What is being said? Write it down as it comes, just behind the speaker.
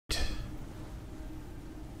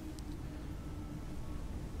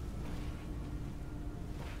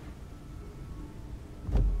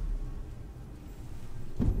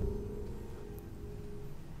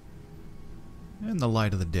In the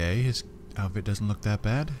light of the day, his outfit doesn't look that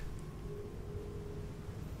bad.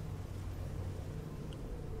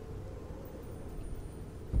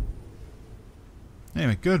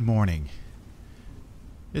 Anyway, good morning.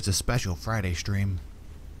 It's a special Friday stream.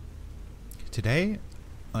 Today,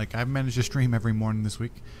 like, I've managed to stream every morning this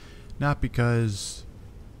week. Not because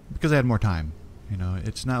I had more time. You know,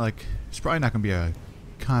 it's not like, it's probably not going to be a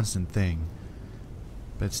constant thing.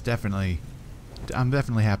 But it's definitely, I'm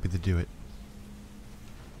definitely happy to do it.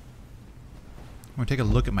 I'm going to take a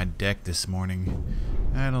look at my deck this morning.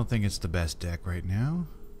 I don't think it's the best deck right now.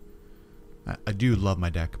 I do love my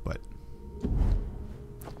deck, but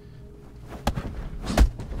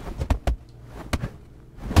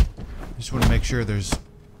just want to make sure there's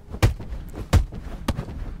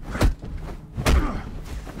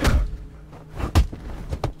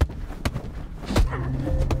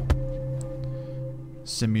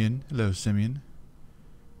Simeon. Hello, Simeon.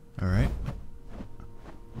 Alright.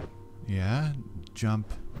 Yeah,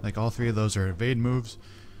 jump. Like, all three of those are evade moves.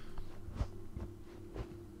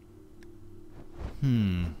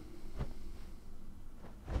 Yeah,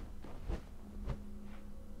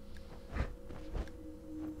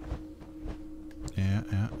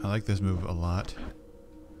 I like this move a lot.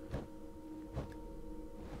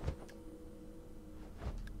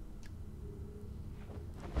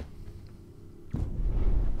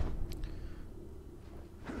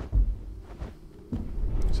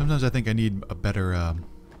 Sometimes I think I need a better,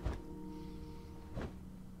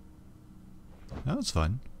 that was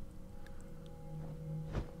fun.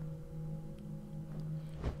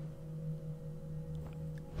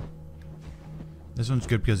 This one's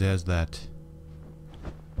good because it has that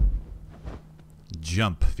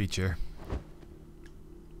jump feature.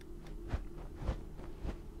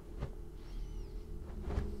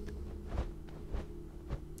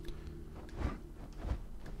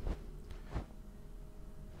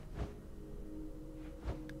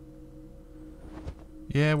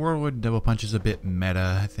 Yeah, Whirlwind Double Punch is a bit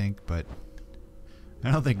meta, I think, but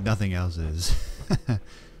I don't think nothing else is.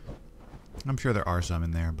 I'm sure there are some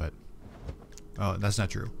in there, but oh, that's not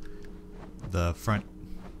true. The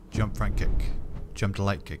jump front kick, jump to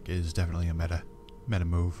light kick is definitely a meta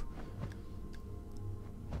move.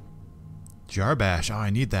 Jar Bash, oh, I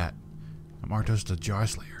need that. I'm Artos the Jar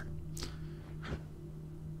Slayer.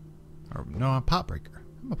 Or no, I'm Pot Breaker.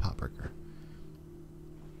 I'm a Pot Breaker.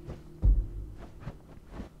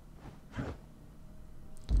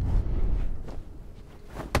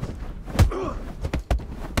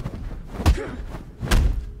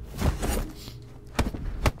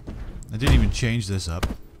 I didn't even change this up.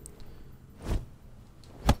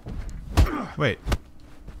 Wait.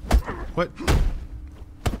 What?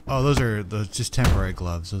 Oh, those are just temporary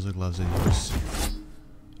gloves. Those are gloves I use.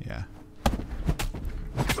 Yeah.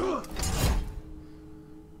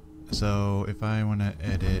 So, if I want to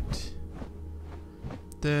edit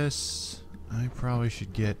this, I probably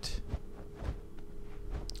should get...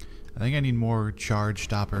 I think I need more charge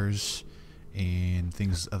stoppers and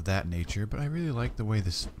things of that nature, but I really like the way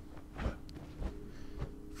this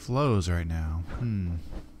flows right now.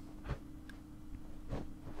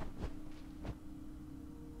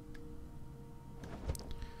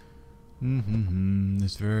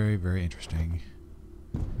 It's very, very interesting.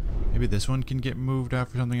 Maybe this one can get moved out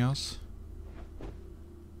for something else?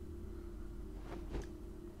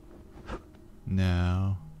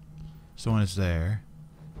 No. So when it's there.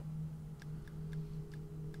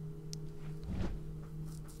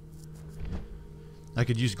 I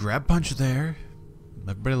could use Grab Punch there.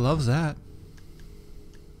 Everybody loves that.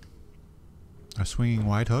 A swinging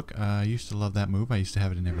wide hook. I used to love that move. I used to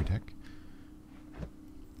have it in every deck.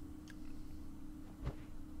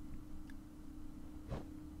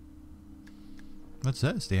 What's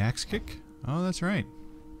this? The axe kick? Oh, that's right.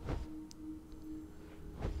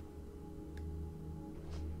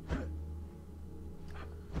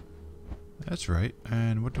 That's right.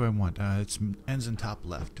 And what do I want? It ends in top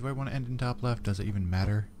left. Do I want to end in top left? Does it even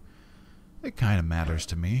matter? It kind of matters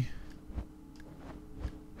to me.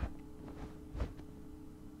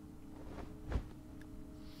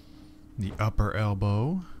 The upper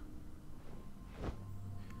elbow.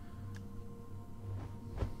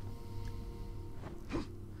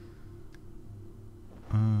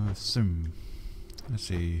 Let's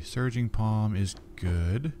see. Surging palm is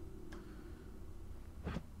good.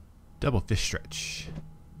 Double fish stretch.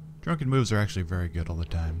 Drunken moves are actually very good all the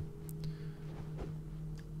time.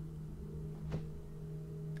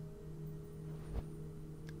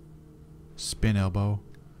 Spin elbow.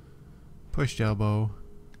 Pushed elbow.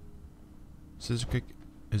 Scissor kick.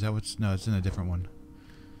 Is that what's... No, it's in a different one.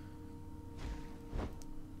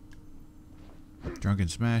 Drunken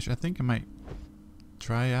Smash. I think I might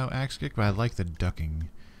try out Axe Kick, but I like the ducking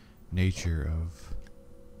nature of...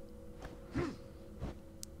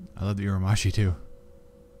 I love the Uramashi too.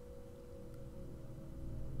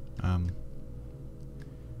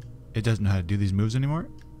 It doesn't know how to do these moves anymore.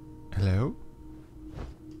 Hello?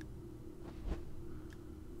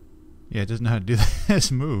 Yeah, it doesn't know how to do this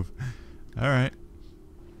move. Alright.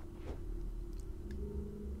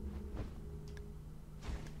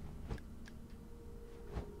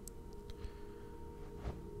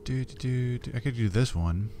 I could do this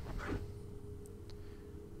one.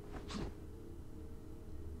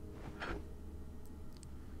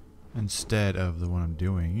 Instead of the one I'm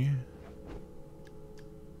doing.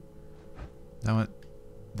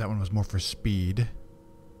 That one was more for speed.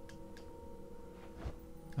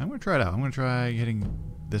 I'm gonna try it out. I'm gonna try hitting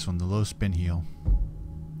this one, the low spin heel.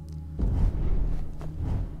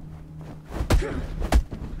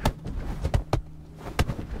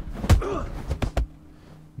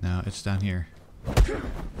 No, it's down here.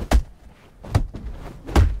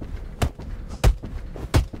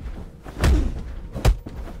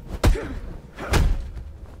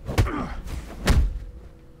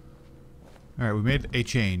 Alright, we made a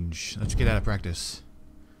change. Let's get out of practice.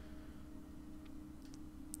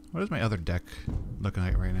 What is my other deck looking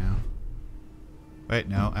like right now? Wait,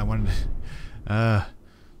 no, I wanted to...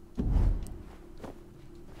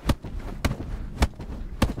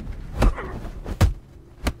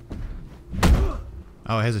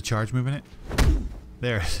 Oh, it has a charge move in it?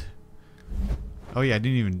 There. Oh yeah, I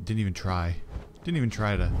didn't even try. Didn't even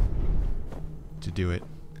try to do it.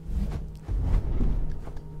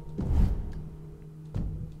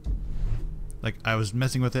 Like, I was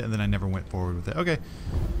messing with it and then I never went forward with it. Okay.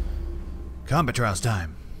 Combat trials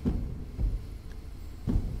time.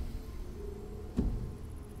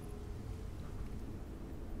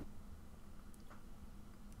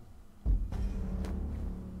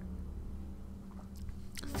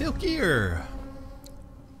 Filkier.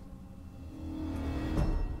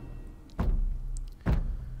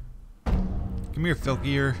 Come here,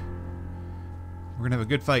 Filkier. We're gonna have a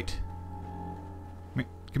good fight.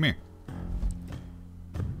 Come here.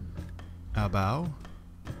 I'll bow.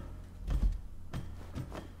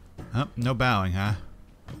 Oh, no bowing, huh?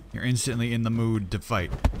 You're instantly in the mood to fight.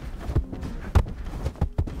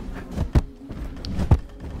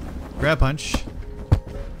 Grab punch.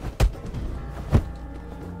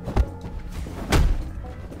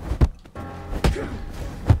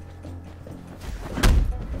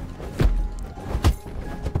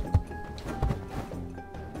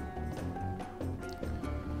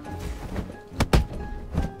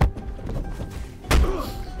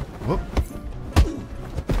 Whoop.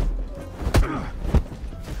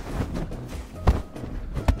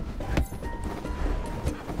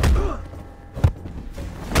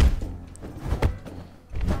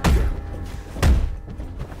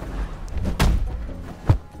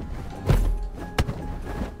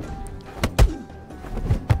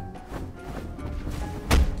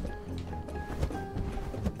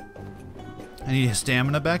 I need his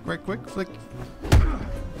stamina back right quick. Flick.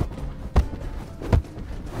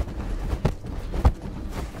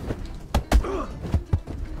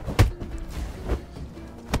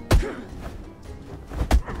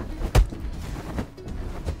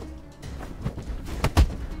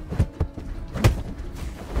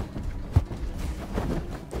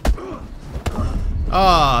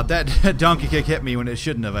 Ah, that donkey kick hit me when it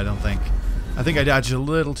shouldn't have, I don't think. I think I dodged a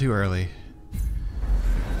little too early.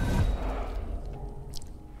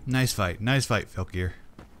 Nice fight, Filkier.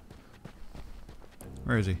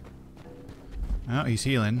 Where is he? Oh, he's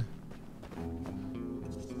healing.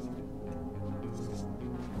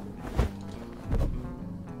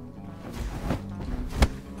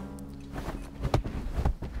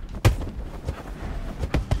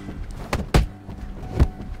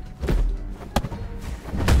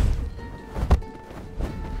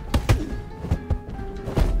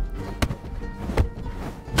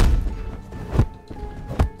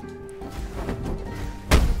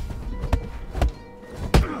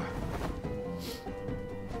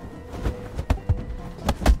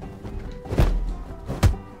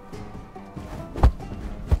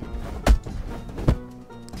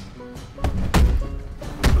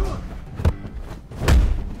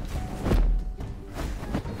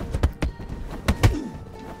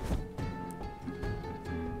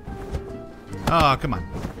 Oh, come on.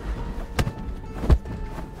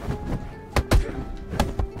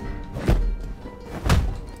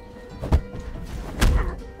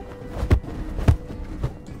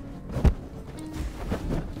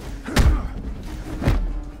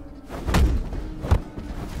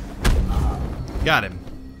 Got him.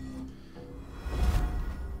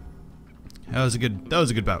 That was a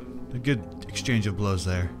good bout. A good exchange of blows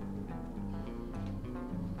there.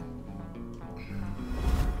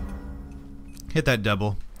 Hit that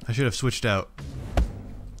double. I should have switched out.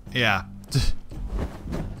 Yeah.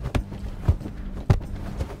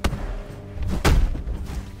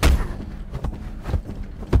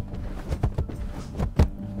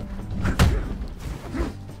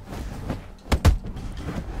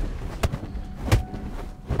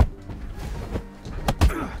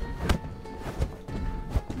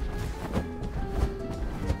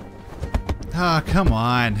 Ah, come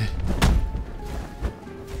on.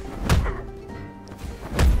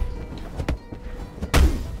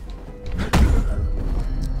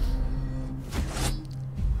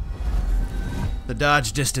 The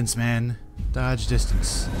dodge distance, man. Dodge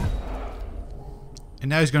distance. And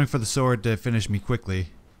now he's going for the sword to finish me quickly,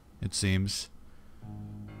 it seems.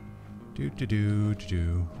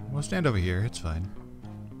 We'll stand over here, it's fine.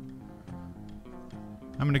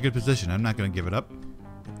 I'm in a good position, I'm not going to give it up.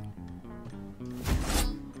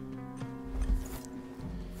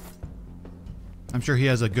 I'm sure he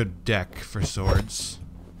has a good deck for swords.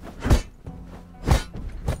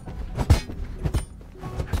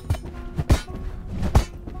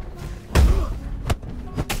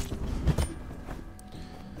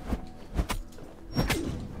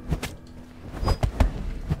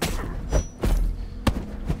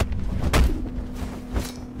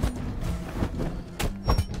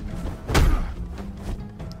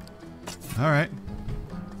 All right.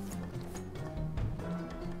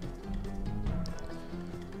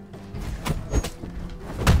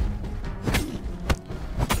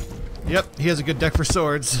 Yep, he has a good deck for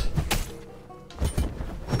swords.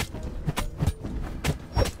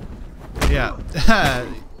 Yeah.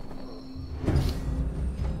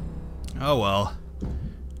 Oh well.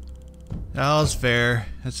 All's fair.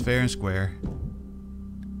 That's fair and square.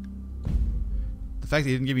 The fact that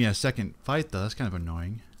he didn't give me a second fight, though, that's kind of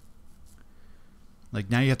annoying. Like,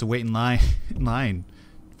 now you have to wait in line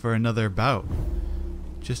for another bout.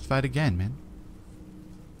 Just fight again, man.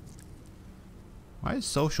 Why is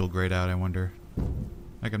social grayed out, I wonder?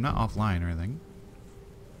 Like, I'm not offline or anything.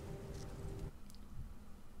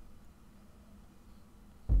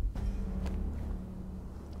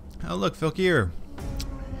 Oh, look, Filkier.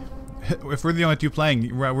 If we're the only two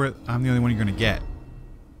playing, I'm the only one you're going to get.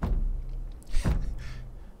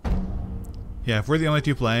 Yeah, if we're the only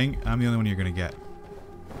two playing, I'm the only one you're going to get.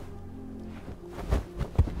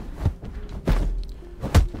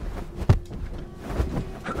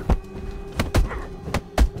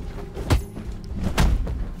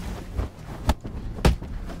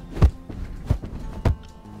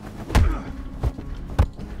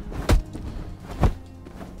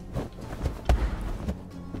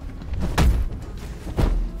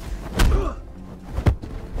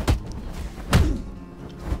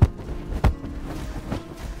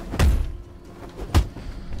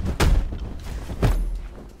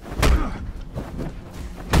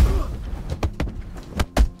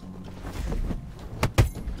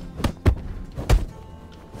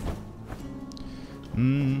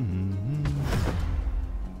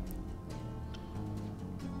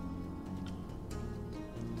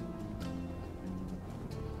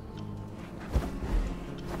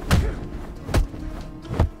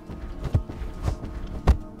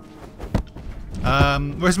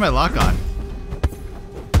 Where's my lock-on?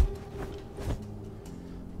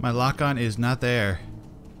 My lock-on is not there.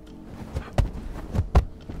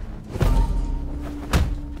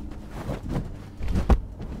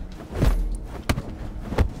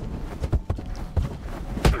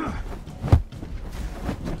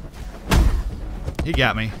 He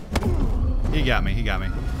got me. He got me. He got me.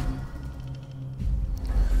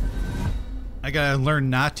 I gotta learn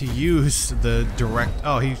not to use the direct...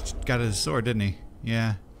 Oh, he got his sword, didn't he?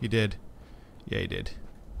 Yeah, he did. Yeah, he did.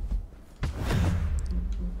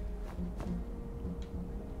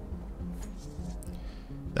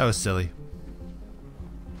 That was silly.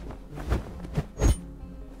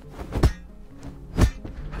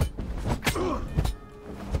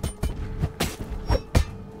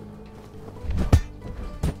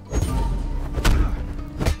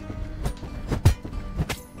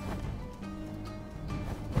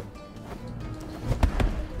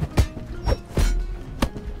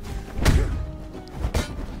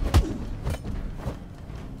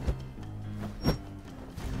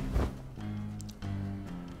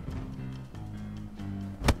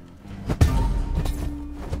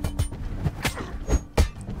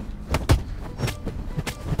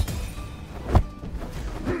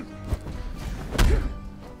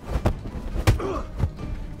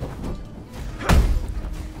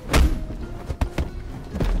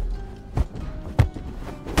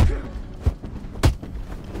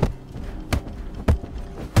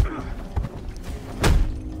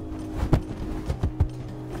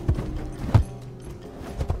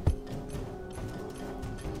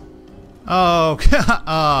 Oh,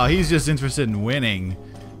 oh, he's just interested in winning.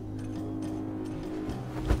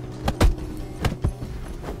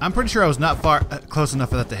 I'm pretty sure I was not close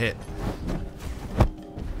enough for that to hit.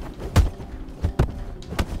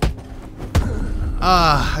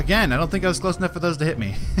 Again, I don't think I was close enough for those to hit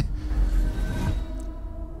me.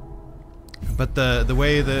 But the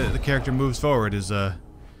way the character moves forward is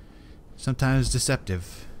sometimes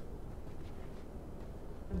deceptive.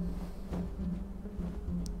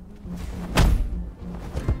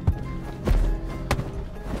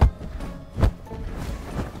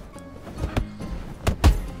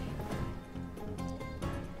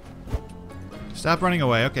 Stop running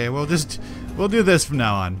away. Okay, we'll do this from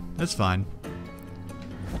now on. That's fine.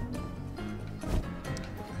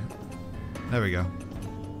 There we go.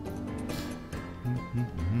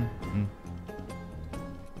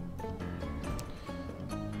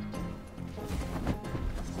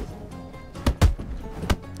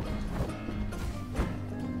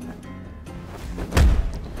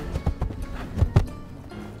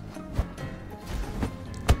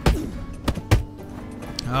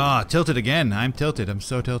 Ah, tilted again. I'm tilted. I'm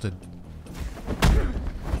so tilted.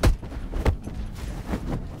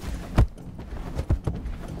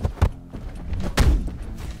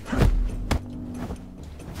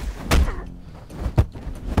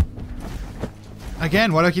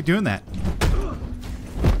 Again, why do I keep doing that?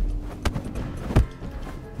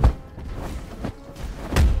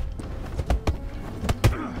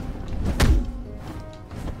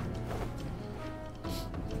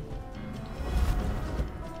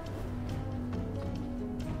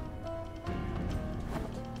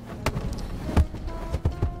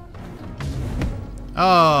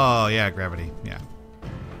 Oh, yeah, gravity. Yeah.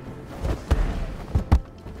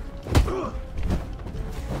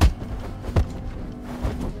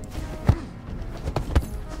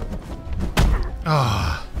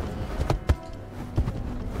 Ah.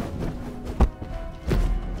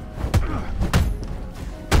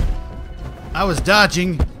 I was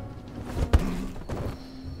dodging.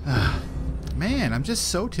 Man, I'm just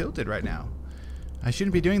so tilted right now. I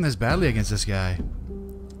shouldn't be doing this badly against this guy.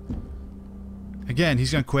 Again,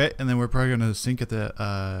 he's gonna quit, and then we're probably gonna sync at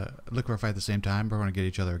the liquefy at the same time. We're gonna get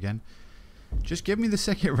each other again. Just give me the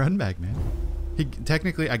second run back, man.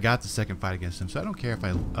 Technically, I got the second fight against him, so I don't care if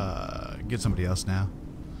I get somebody else now.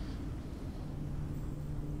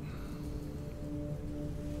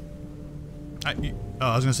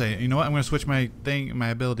 I was gonna say, you know what? I'm gonna switch my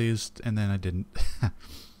abilities, and then I didn't.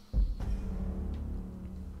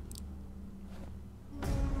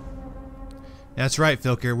 That's right,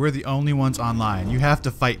 Filker. We're the only ones online. You have to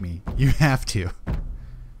fight me. You have to.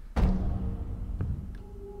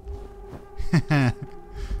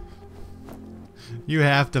 You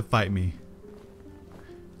have to fight me.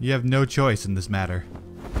 You have no choice in this matter.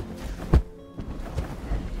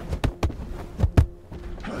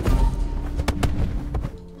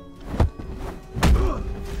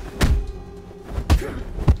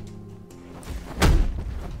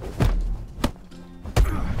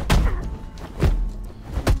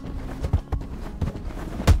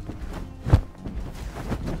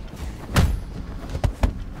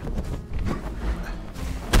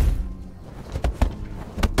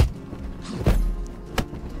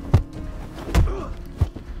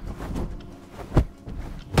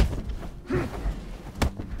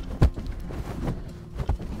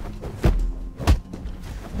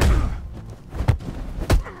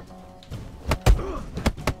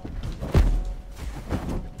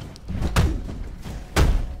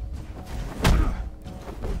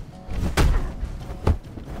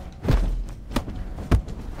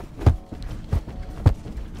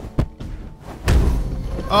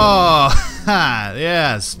 Oh, ha,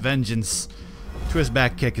 yes, vengeance. Twist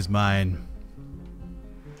back kick is mine.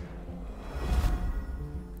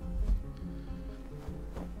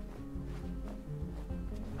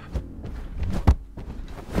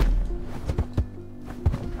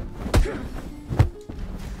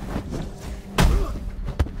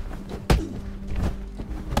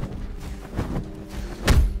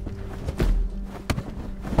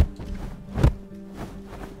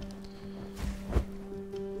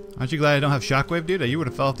 Aren't you glad I don't have shockwave, dude? You would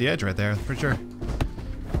have fell off the edge right there, for sure.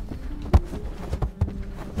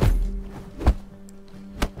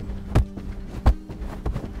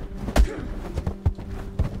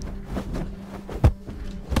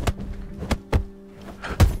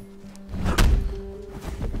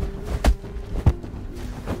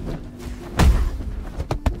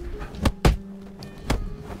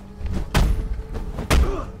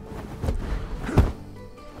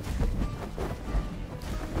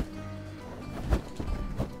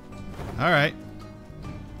 Alright.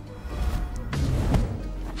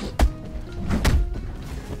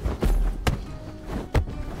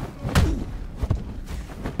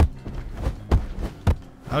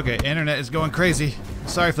 Okay, internet is going crazy.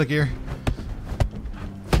 Sorry, Flickier.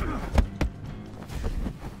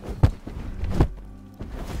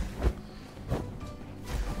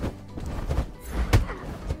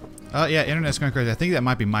 Yeah, internet's going crazy. I think that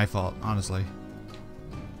might be my fault, honestly.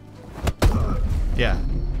 Yeah.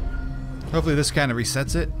 Hopefully this kind of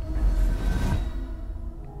resets it.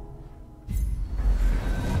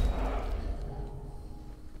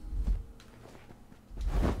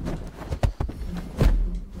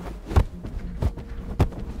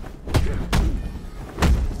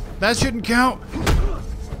 That shouldn't count.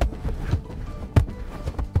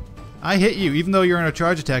 I hit you, even though you're in a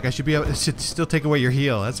charge attack. I should be able to still take away your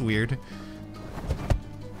heal. That's weird.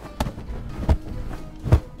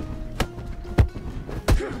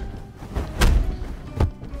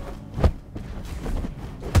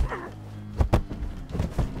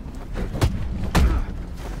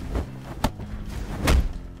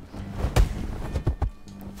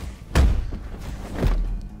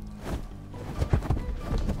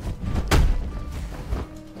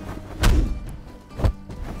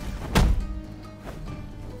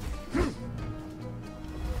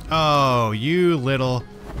 Oh, you little...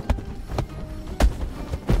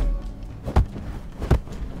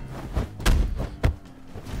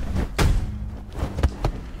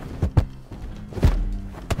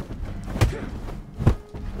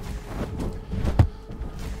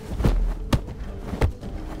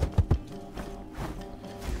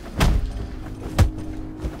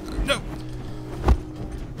 No!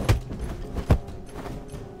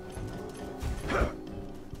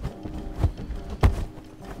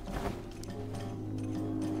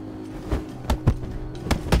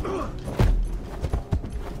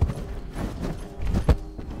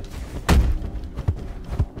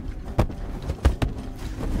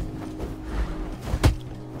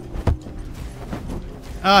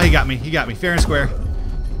 Oh, he got me. He got me. Fair and square.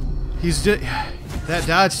 He's just... That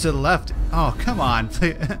dodge to the left. Oh, come on.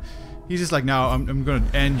 He's just like, no, I'm going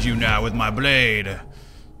to end you now with my blade.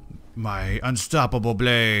 My unstoppable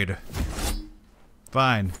blade.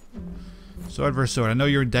 Fine. Sword versus sword. I know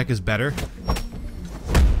your deck is better.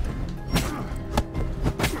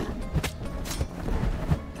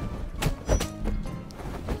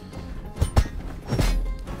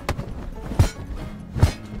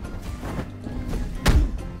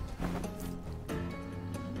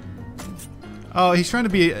 Oh, he's trying to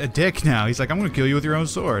be a dick now. He's like, I'm gonna kill you with your own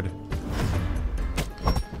sword.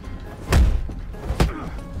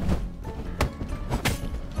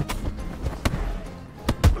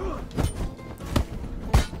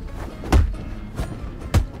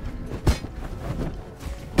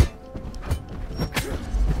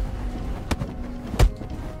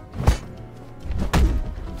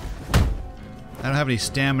 I don't have any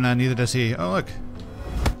stamina, neither does he. Oh, look.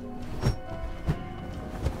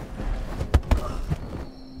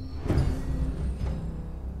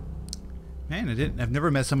 Man, I've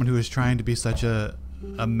never met someone who was trying to be such a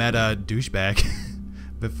meta douchebag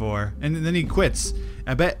before. And then he quits.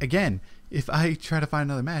 I bet, again, if I try to find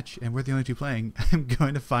another match and we're the only two playing, I'm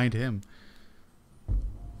going to find him.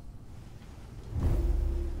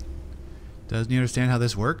 Doesn't he understand how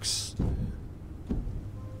this works?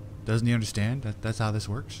 Doesn't he understand that that's how this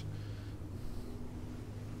works?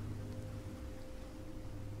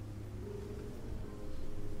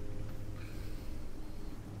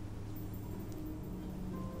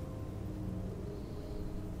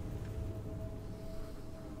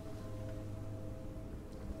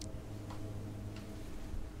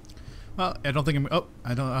 Well, I don't think I'm... Oh, I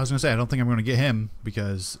was going to say, I don't think I'm going to get him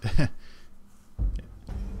because...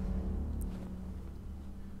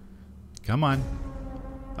 Come on.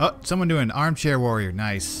 Oh, someone doing armchair warrior.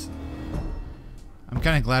 Nice. I'm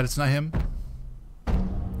kind of glad it's not him.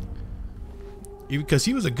 Because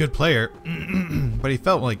he was a good player, but he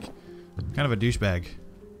felt like kind of a douchebag.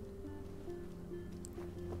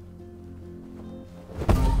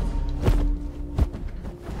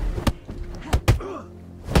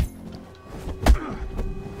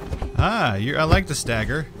 Ah, I like the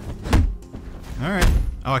stagger. Alright.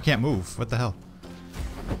 Oh, I can't move. What the hell?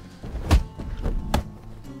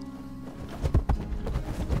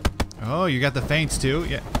 Oh, you got the feints too?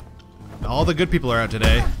 Yeah. All the good people are out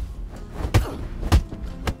today.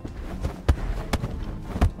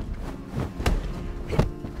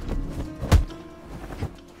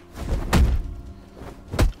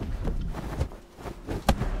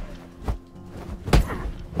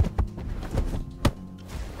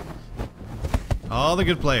 All the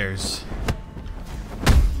good players.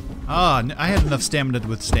 Oh, I had enough stamina to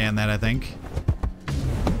withstand that, I think.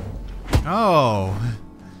 Oh.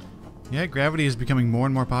 Yeah, gravity is becoming more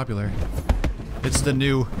and more popular. It's the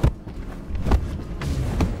new...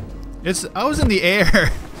 I was in the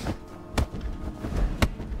air.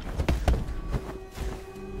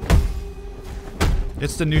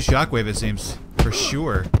 It's the new shockwave, it seems. For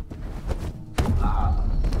sure.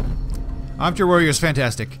 Armchair Warrior is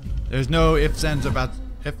fantastic. There's no ifs, ands,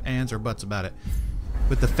 or buts about it.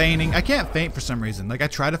 With the feigning, I can't feint for some reason. Like, I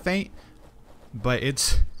try to feint, but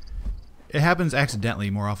it happens accidentally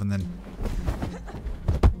more often than...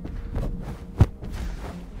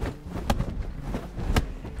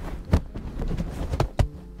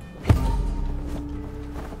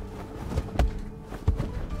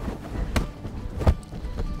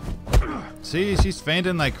 See, she's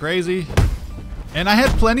fainting like crazy. And I had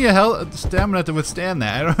plenty of health, stamina to withstand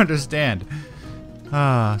that. I don't understand.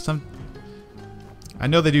 I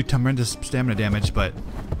know they do tremendous stamina damage, but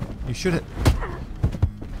you should have...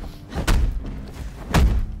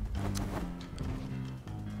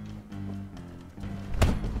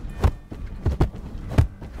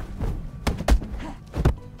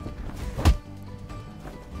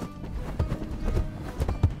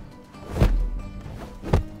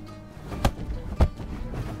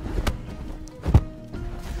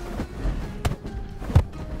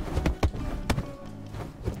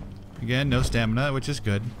 Again, no stamina, which is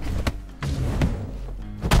good.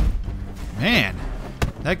 Man,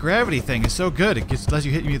 that gravity thing is so good. It lets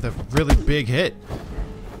you hit me with a really big hit.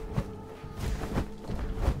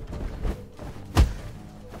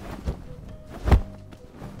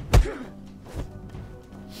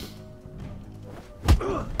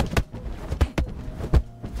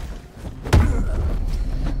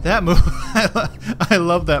 That move, I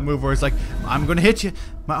love that move where it's like, I'm gonna hit you.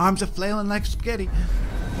 My arms are flailing like spaghetti.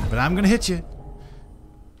 But I'm gonna hit you.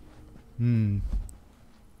 Come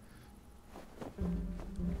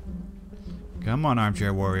on,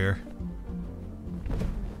 Armchair Warrior.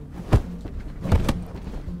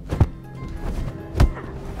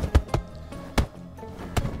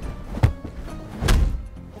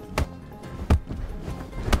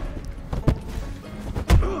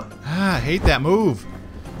 I hate that move.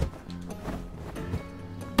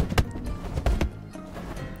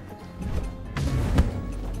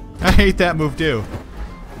 I hate that move too.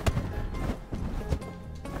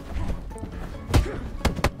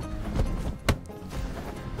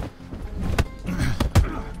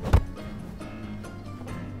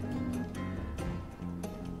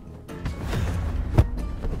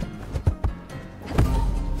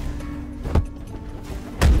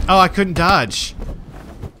 Oh, I couldn't dodge.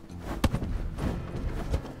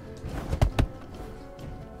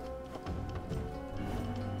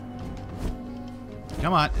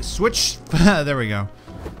 Come on, switch. There we go.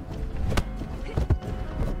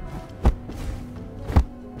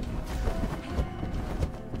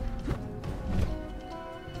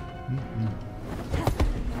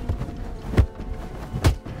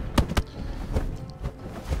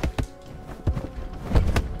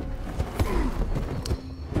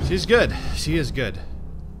 She's good. She is good.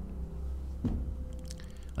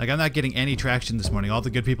 Like, I'm not getting any traction this morning. All the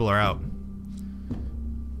good people are out.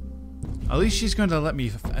 At least she's going to let me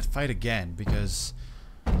fight again, because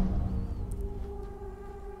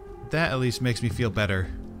that at least makes me feel better.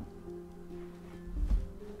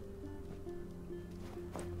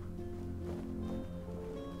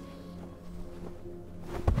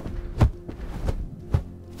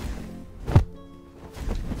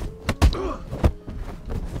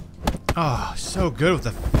 Oh, so good with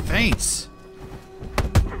the feints.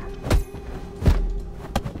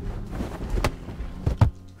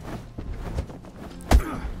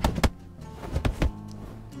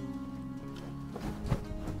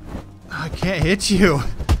 I can't hit you.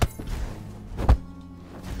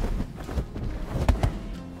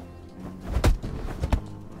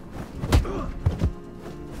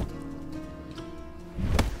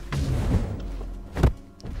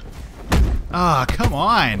 Ah, come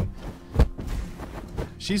on.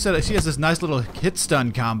 She said she has this nice little hit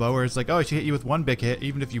stun combo where it's like, oh, she hit you with one big hit.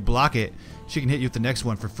 Even if you block it, she can hit you with the next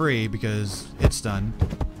one for free because hit stun.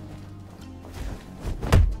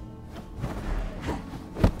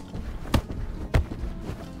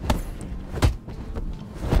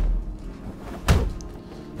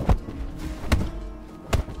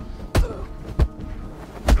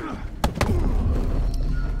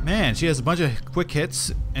 Man, she has a bunch of quick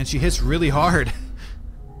hits and she hits really hard.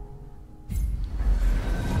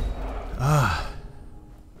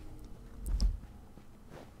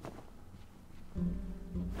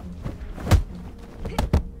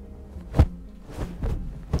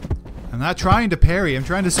 I'm not trying to parry, I'm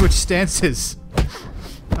trying to switch stances.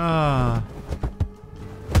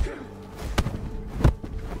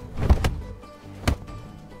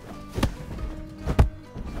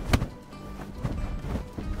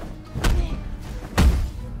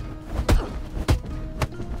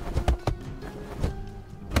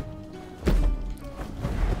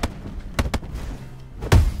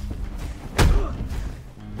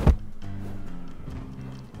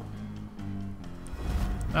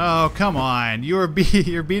 Oh, come on. You're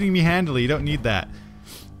beating me handily. You don't need that.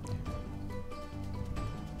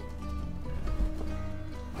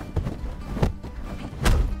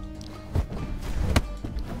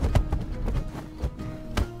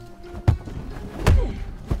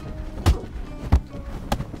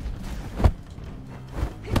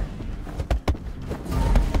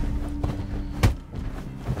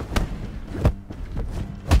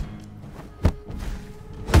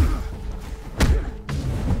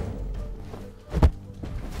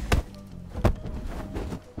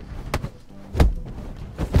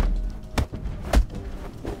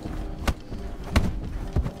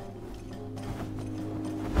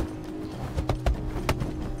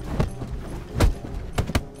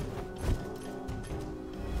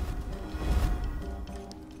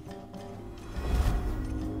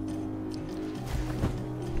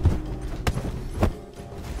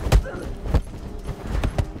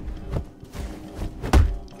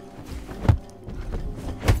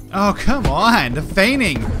 Oh, come on! The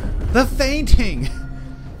fainting! The fainting!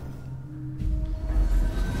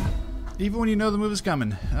 Even when you know the move is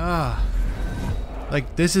coming. Ah.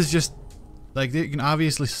 Like, this is just... Like, you can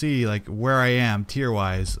obviously see, like, where I am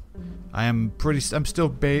tier-wise. I'm still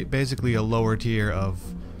basically a lower tier of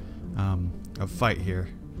fight here.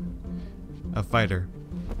 A fighter.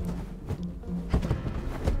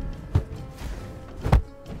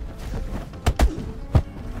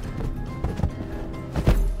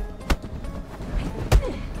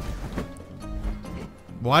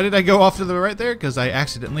 Why did I go off to the right there? Because I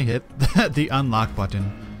accidentally hit the unlock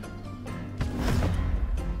button.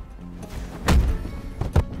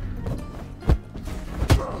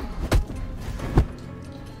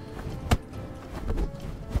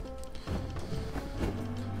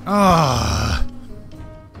 Ah.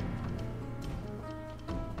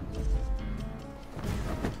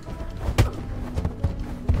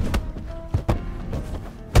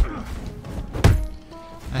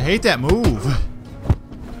 I hate that move.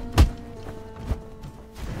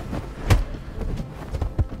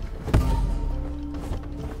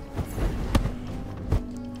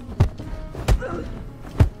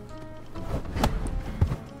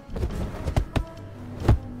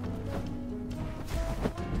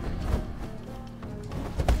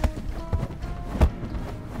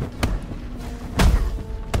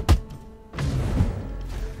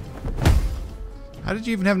 How did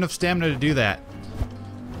you even have enough stamina to do that?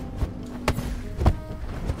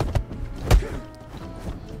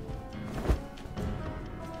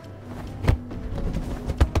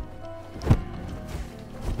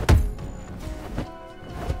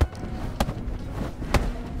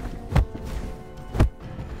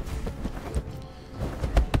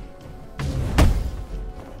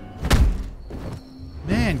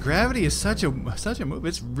 Man, gravity is such a move.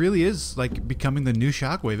 It really is like becoming the new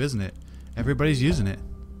shockwave, isn't it? Everybody's using it.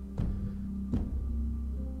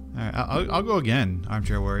 Alright, I'll go again,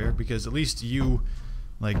 Armchair Warrior, because at least you,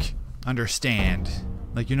 like, understand.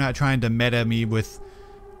 Like, you're not trying to meta me with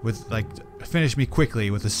like, finish me quickly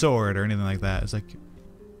with a sword or anything like that. It's like...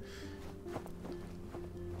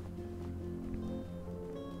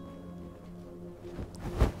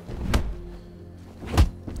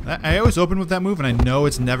 I always open with that move and I know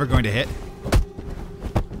it's never going to hit.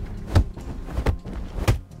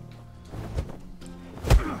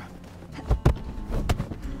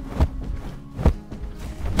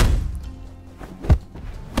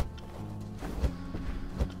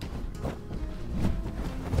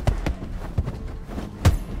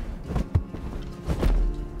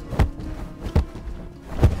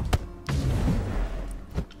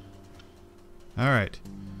 All right.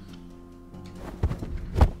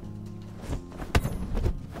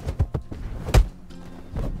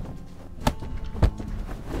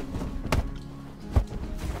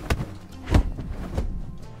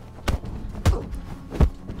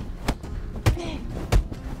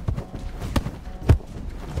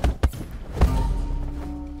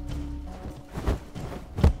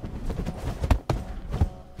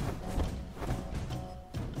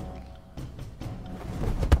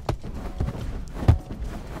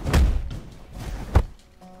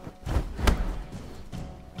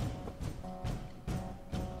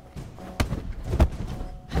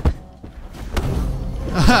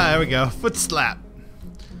 There we go. Foot slap.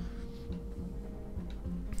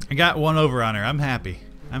 I got one over on her. I'm happy.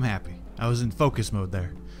 I'm happy. I was in focus mode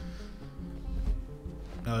there.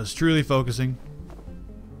 I was truly focusing.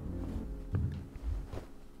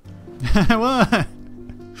 What?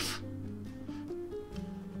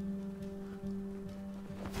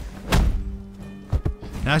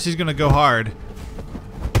 Now she's gonna go hard.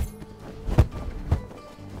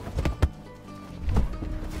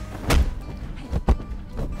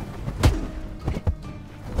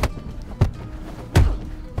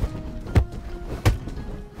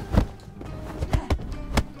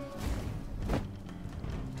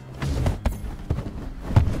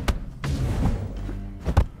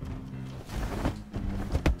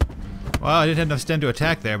 Well, I didn't have enough stem to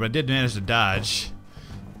attack there, but I did manage to dodge.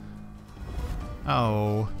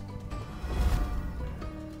 Oh.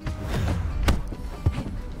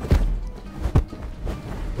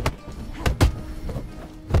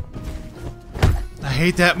 I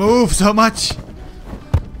hate that move so much.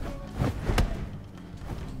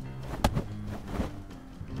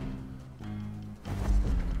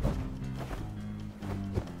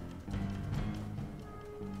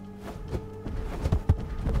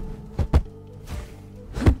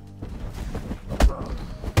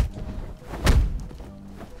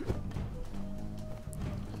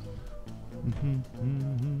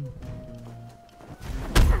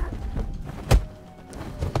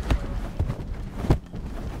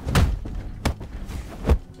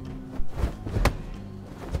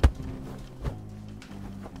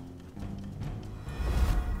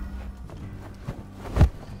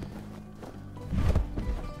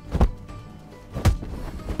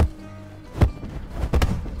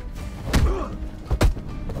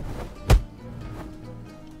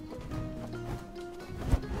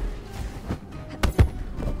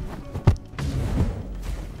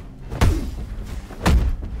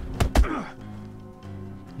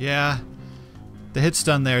 Yeah, the hit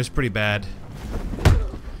stun there is pretty bad.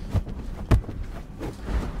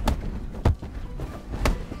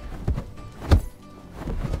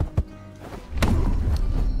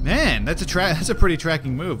 Man, that's a pretty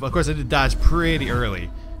tracking move. Of course, I did dodge pretty early.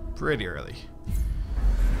 Pretty early.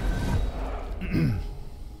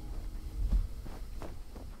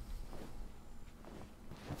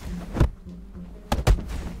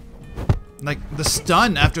 Like, the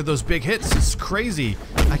stun after those big hits is crazy.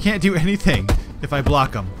 I can't do anything if I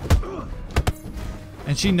block them.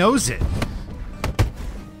 And she knows it.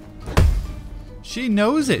 She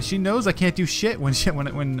knows it. She knows I can't do shit when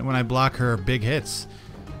I block her big hits.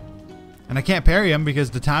 And I can't parry them because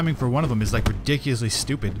the timing for one of them is like ridiculously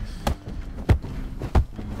stupid.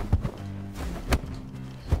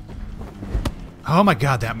 Oh my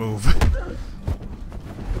god, that move.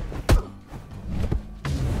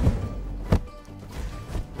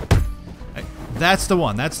 That's the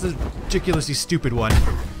one. That's the ridiculously stupid one.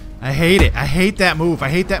 I hate it. I hate that move. I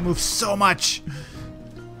hate that move so much.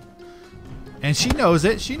 And she knows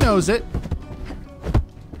it. She knows it.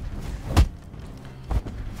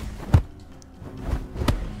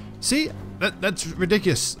 See? That's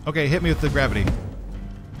ridiculous. Okay, hit me with the gravity.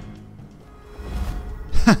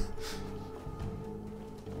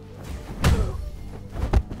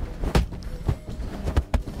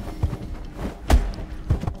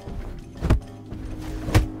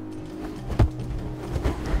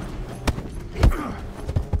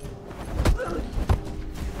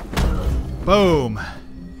 Boom.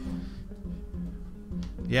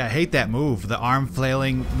 Yeah, I hate that move. The arm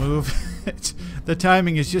flailing move. The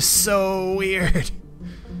timing is just so weird.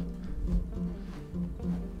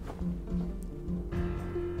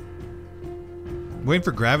 Waiting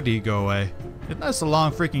for gravity to go away. It lasts a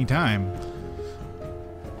long freaking time.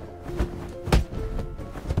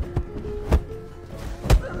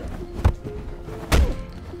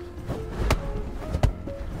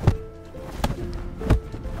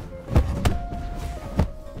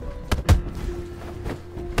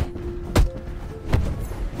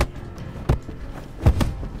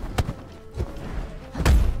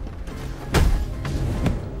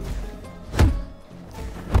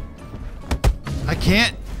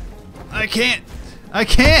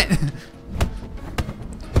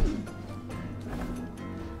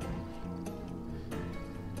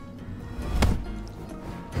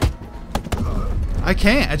 I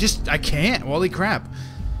can't! I can't. Holy crap.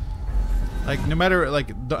 Like, no matter, like,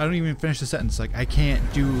 I don't even finish the sentence. Like, I can't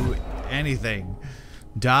do anything.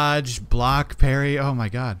 Dodge, block, parry. Oh my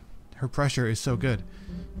god. Her pressure is so good.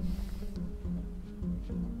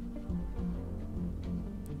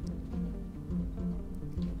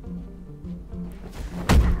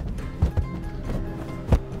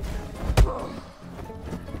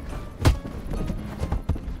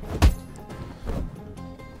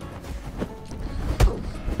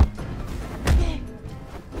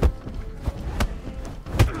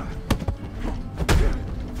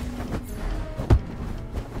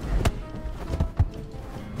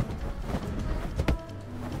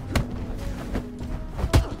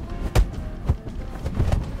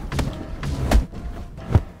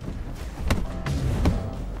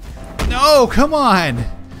 No, come on!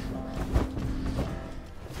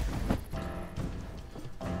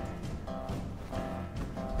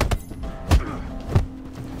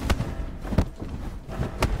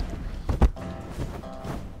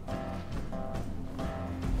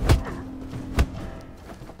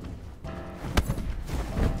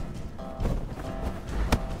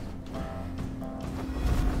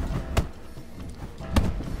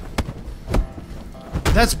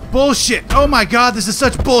 That's bullshit. Oh my god, this is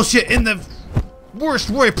such bullshit in the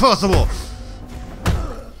worst way possible.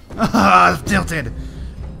 Ah, I'm tilted.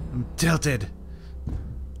 I'm tilted.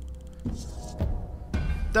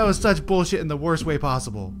 That was such bullshit in the worst way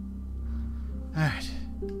possible. Alright.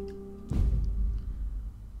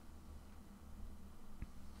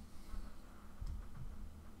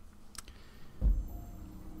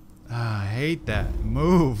 Ah, I hate that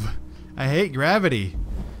move. I hate gravity.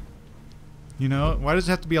 You know, why does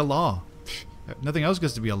it have to be a law? Nothing else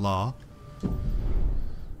gets to be a law.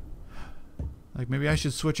 Like, maybe I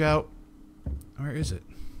should switch out. Where is it?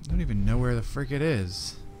 I don't even know where the frick it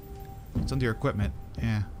is. It's under your equipment.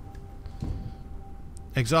 Yeah.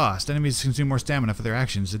 Exhaust. Enemies consume more stamina for their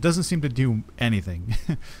actions. It doesn't seem to do anything.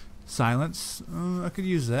 Silence. I could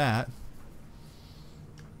use that.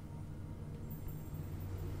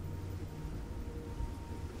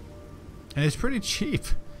 And it's pretty cheap.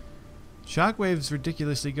 Shockwave's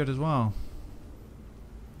ridiculously good as well.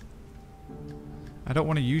 I don't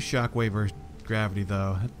want to use shockwave or gravity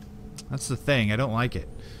though. That's the thing. I don't like it.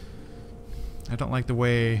 I don't like the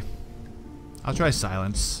way... I'll try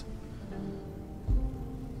silence.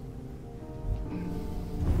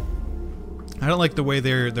 I don't like the way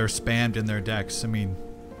they're spammed in their decks. I mean,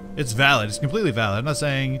 it's valid. It's completely valid. I'm not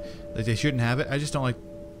saying that they shouldn't have it. I just don't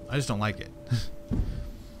like it.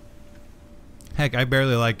 Heck, I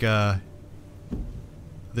barely like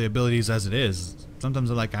the abilities as it is. Sometimes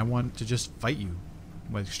I want to just fight you,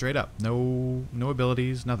 like straight up. No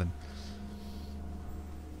abilities, nothing.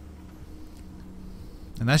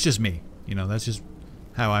 And that's just me. You know, that's just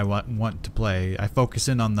how I want to play. I focus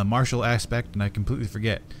in on the martial aspect, and I completely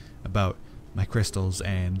forget about my crystals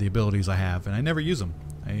and the abilities I have, and I never use them.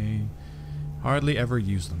 I hardly ever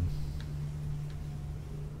use them.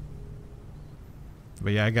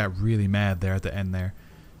 But yeah, I got really mad there at the end there.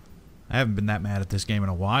 I haven't been that mad at this game in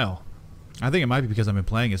a while. I think it might be because I've been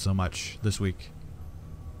playing it so much this week.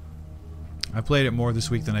 I've played it more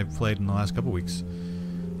this week than I've played in the last couple weeks.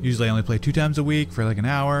 Usually I only play 2 times a week for like an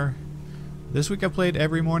hour. This week I played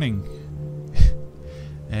every morning.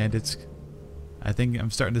 And I think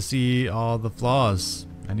I'm starting to see all the flaws.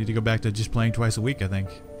 I need to go back to just playing twice a week, I think.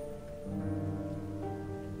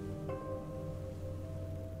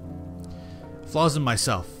 Flaws in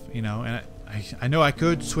myself, you know, and I know I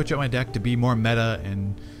could switch out my deck to be more meta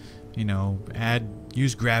and, you know,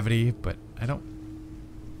 use gravity, but I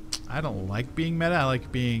don't like being meta. I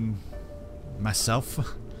like being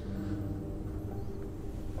myself.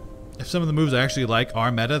 If some of the moves I actually like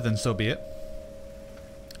are meta, then so be it.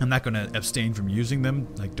 I'm not going to abstain from using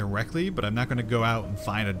them like directly, but I'm not going to go out and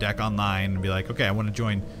find a deck online and be like, okay, I want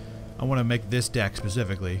to make this deck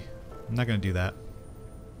specifically. I'm not going to do that.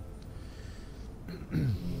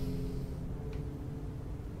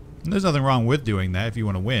 There's nothing wrong with doing that if you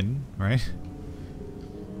want to win, right?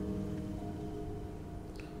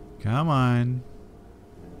 Come on.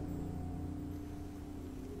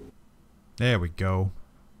 There we go.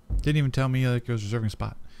 Didn't even tell me like I was reserving a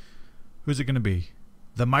spot. Who's it going to be?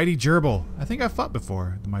 The Mighty Gerbil. I think I've fought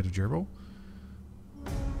before. The Mighty Gerbil.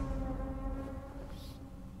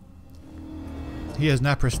 He has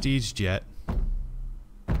not prestiged yet.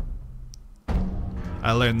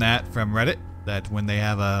 I learned that from Reddit, that when they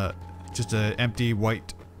have just an empty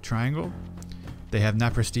white triangle, they have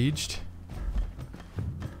not prestiged.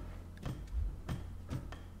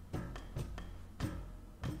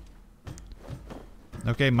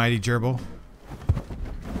 Okay, Mighty Gerbil.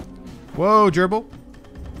 Whoa, Gerbil.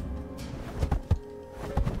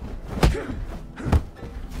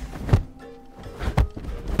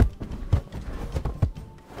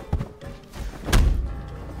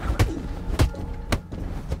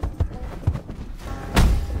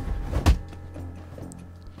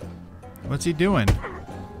 What's he doing?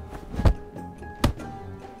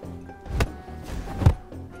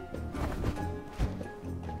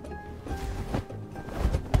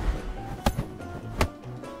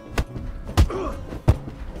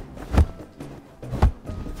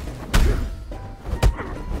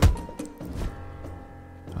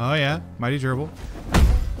 Oh yeah, Mighty Gerbil.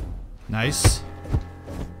 Nice.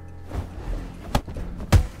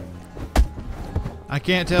 I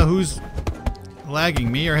can't tell who's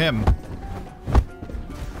lagging, me or him.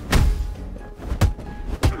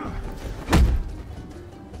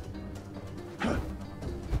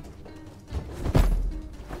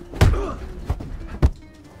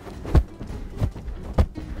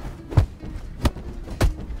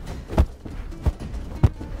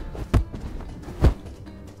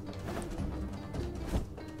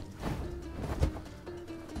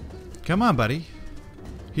 Come on, buddy.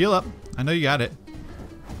 Heal up. I know you got it.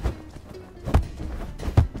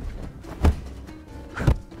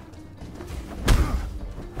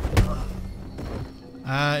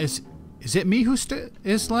 Is it me who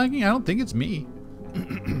is lagging? I don't think it's me.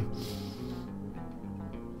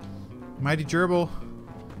 Mighty Gerbil.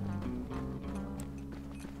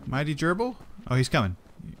 Mighty Gerbil? Oh, he's coming.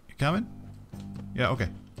 You coming? Yeah, okay.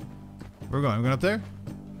 We're going up there?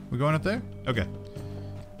 We're going up there? Okay.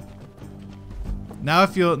 Now I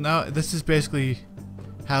feel, now this is basically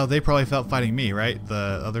how they probably felt fighting me, right?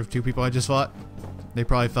 The other two people I just fought. They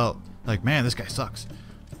probably felt like, man, this guy sucks.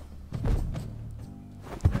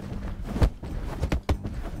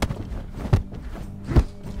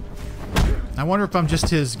 I wonder if I'm just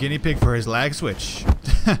his guinea pig for his lag switch.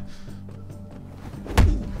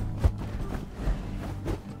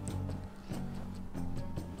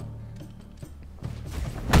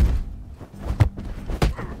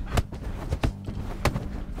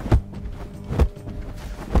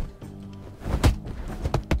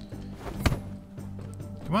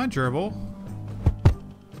 Come on, gerbil.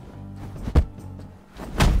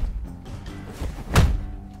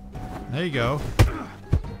 There you go.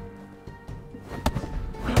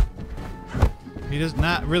 He is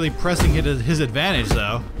not really pressing it at his advantage,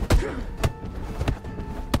 though.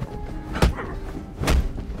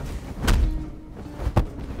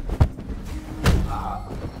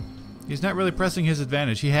 He's not really pressing his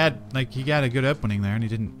advantage. He had, like, he got a good opening there, and he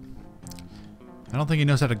didn't. I don't think he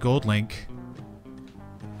knows how to gold link.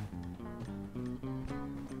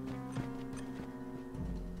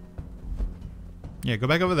 Yeah, go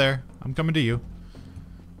back over there. I'm coming to you.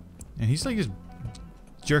 And he's like just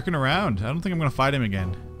jerking around. I don't think I'm gonna fight him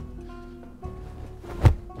again.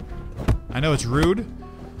 I know it's rude.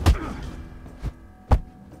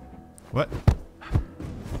 What?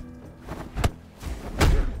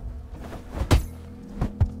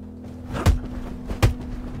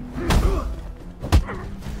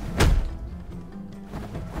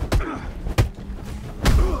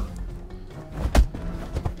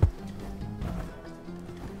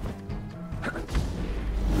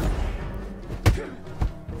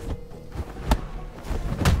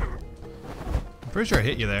 Pretty sure I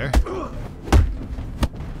hit you there.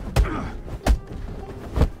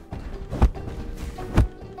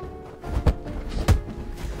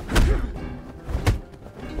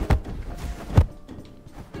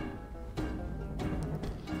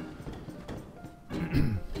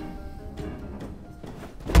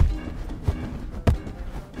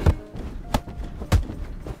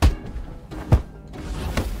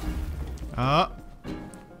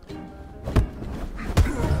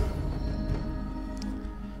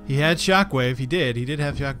 He had shockwave. He did. He did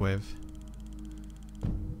have shockwave.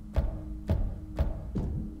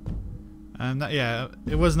 Not, yeah,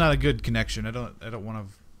 it was not a good connection. I don't want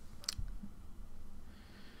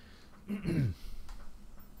to.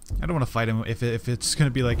 I don't want to fight him if it's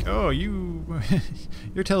gonna be like, oh,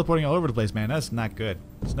 you're teleporting all over the place, man. That's not good.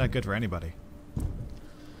 It's not good for anybody.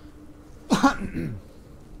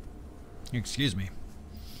 Excuse me.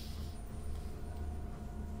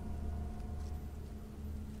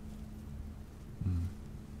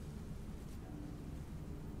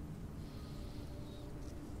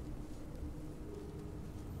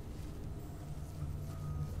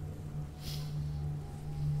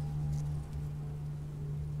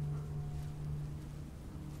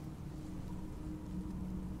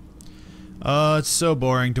 It's so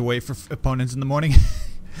boring to wait for opponents in the morning.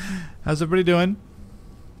 How's everybody doing?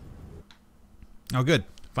 Oh, good.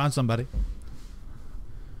 Found somebody.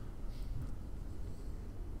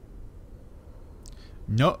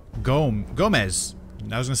 No, Gomez.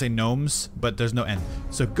 I was gonna say gnomes, but there's no N.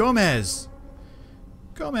 So Gomez.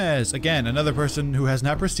 Gomez again, another person who has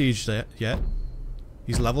not prestiged yet.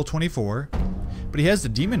 He's level 24, but he has the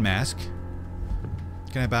demon mask.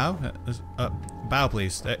 Can I bow? Bow,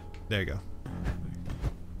 please. There you go.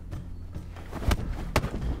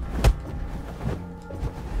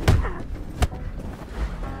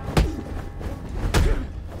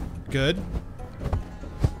 Good.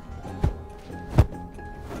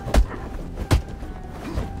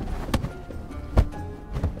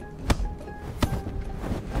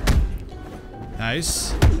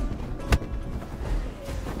 Nice.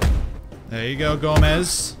 There you go,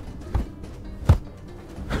 Gomez.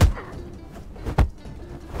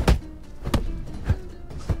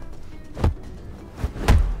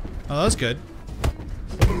 Oh, that was good.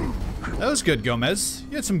 That was good, Gomez.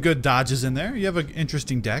 You had some good dodges in there. You have an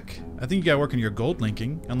interesting deck. I think you gotta work on your gold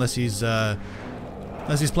linking, unless he's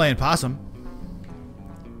playing possum.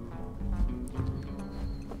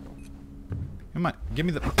 Come on, give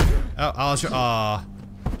me the. Oh, I'll show. Aw.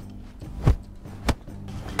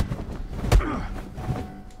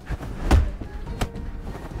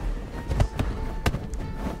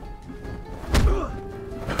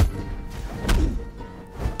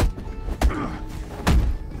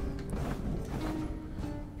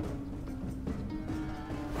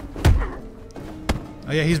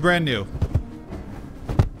 Oh yeah, he's brand new.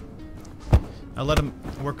 I'll let him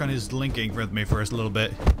work on his linking with me for a little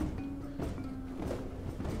bit.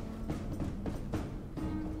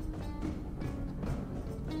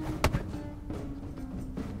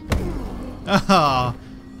 Oh.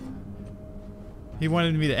 He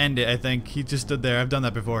wanted me to end it, I think. He just stood there. I've done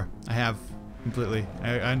that before. I have. Completely.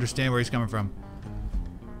 I understand where he's coming from.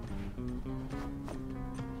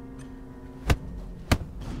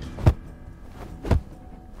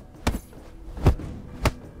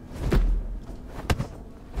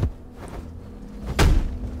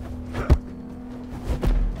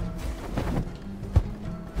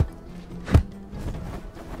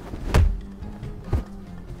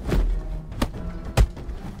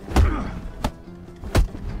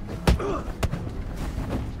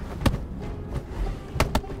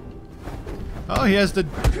 Oh, he has the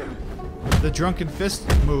drunken fist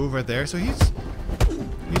move right there, so he's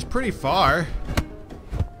pretty far.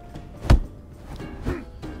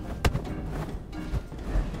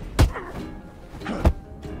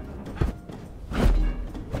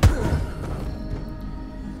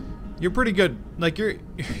 You're pretty good. Like you're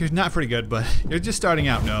not pretty good, but you're just starting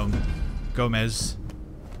out, Gomez.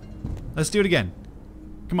 Let's do it again.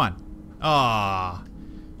 Come on. Ah.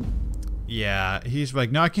 Yeah, he's like,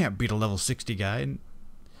 no, I can't beat a level 60 guy. And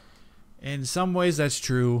in some ways, that's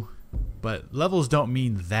true, but levels don't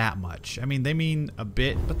mean that much. I mean, they mean a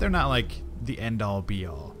bit, but they're not like the end-all,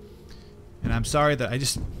 be-all. And I'm sorry that I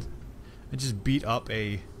just beat up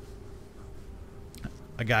a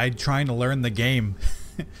guy trying to learn the game.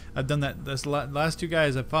 I've done that. This last two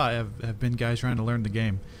guys I fought have been guys trying to learn the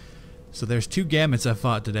game. So there's two gamuts I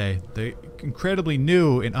fought today. They're incredibly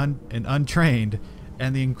new and untrained,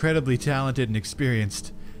 and the incredibly talented and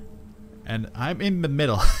experienced. And I'm in the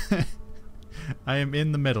middle. I am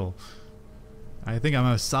in the middle. I think I'm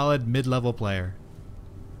a solid mid-level player.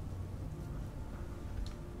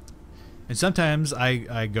 And sometimes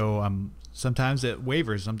I go, sometimes it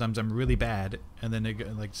wavers. Sometimes I'm really bad, and then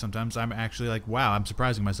like sometimes I'm actually like, wow, I'm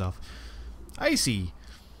surprising myself. Icy.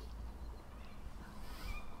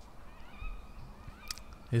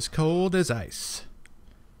 As cold as ice.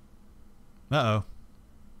 Uh-oh.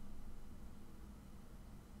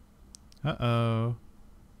 Uh-oh.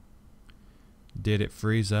 Did it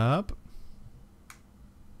freeze up?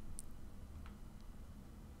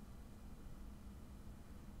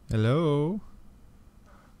 Hello?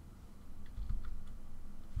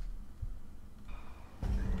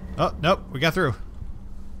 Oh, nope. We got through.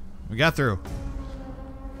 We got through.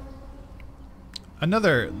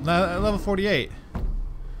 Another level 48.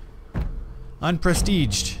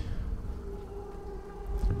 Unprestiged.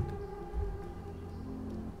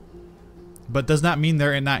 But does not mean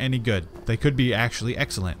they're not any good. They could be actually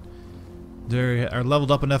excellent. They are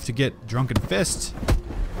leveled up enough to get Drunken Fist.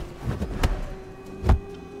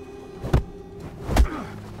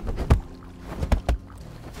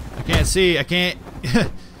 I can't see. I can't.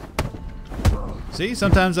 See,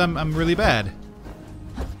 sometimes I'm really bad.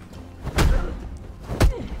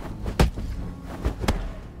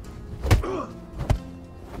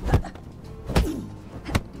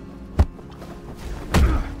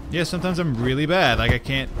 Yeah, sometimes I'm really bad. Like I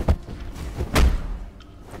can't.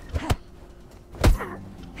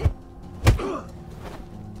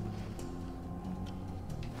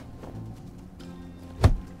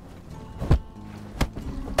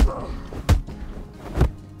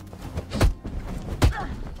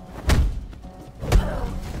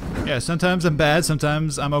 Yeah, sometimes I'm bad,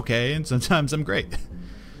 sometimes I'm okay, and sometimes I'm great.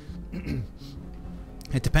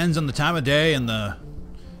 It depends on the time of day and the...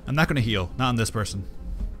 I'm not gonna heal, not on this person.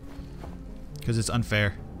 Because it's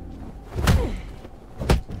unfair.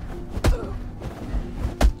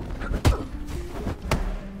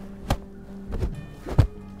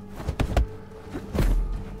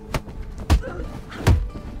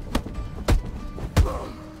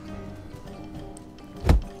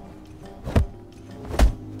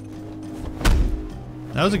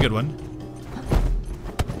 That was a good one.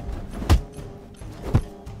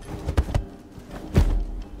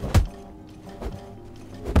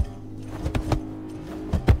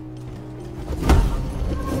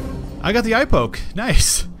 I got the eye poke.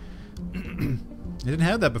 Nice. I didn't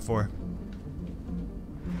have that before.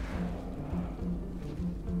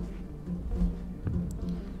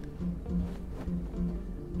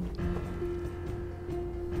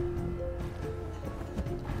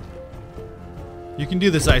 You can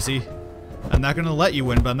do this, Icy. I'm not gonna let you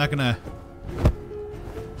win, but I'm not gonna...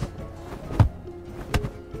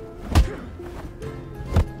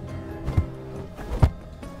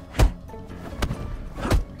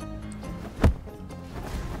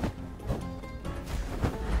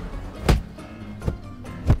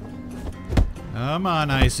 Come on,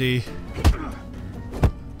 Icy.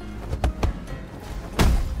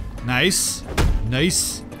 Nice.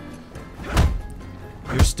 Nice.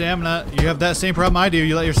 Your stamina, you have that same problem I do.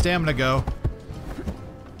 You let your stamina go.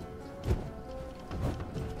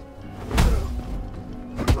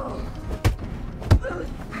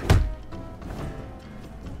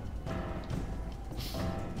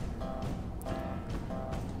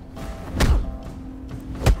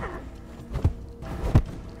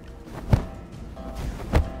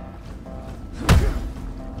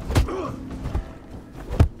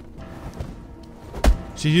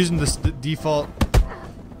 She's using this default,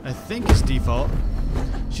 I think it's default.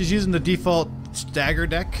 She's using the default stagger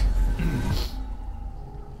deck.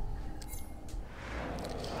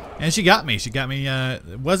 And she got me. She got me,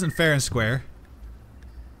 it wasn't fair and square.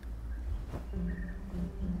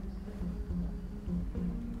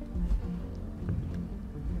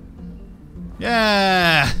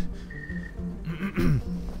 Yeah!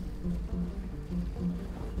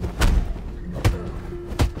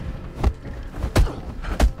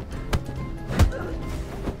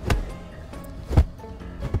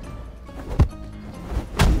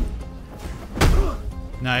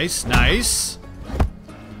 Nice, nice.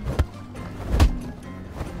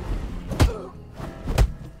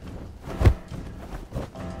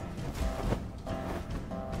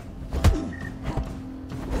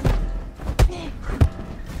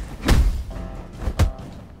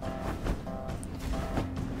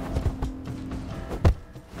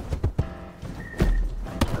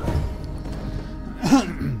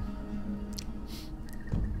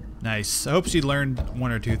 Nice. I hope she learned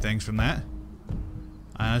one or two things from that.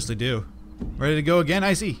 I honestly do. Ready to go again?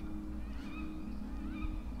 I see.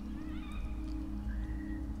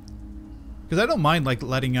 Because I don't mind like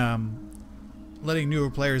letting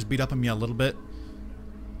newer players beat up on me a little bit.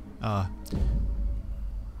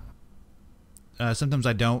 Sometimes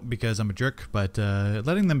I don't because I'm a jerk, but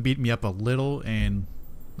letting them beat me up a little and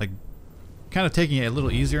like kind of taking it a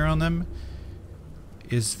little easier on them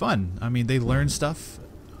is fun. I mean, they learn stuff.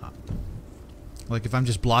 Like if I'm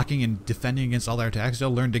just blocking and defending against all their attacks,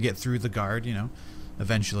 they'll learn to get through the guard, you know,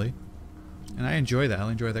 eventually. And I enjoy that. I'll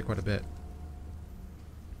enjoy that quite a bit.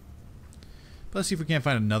 But let's see if we can't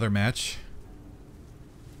find another match.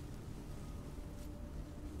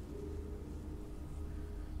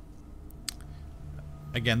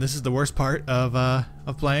 Again, this is the worst part of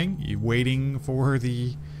playing. You waiting for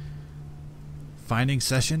the finding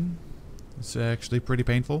session. It's actually pretty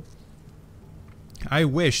painful. I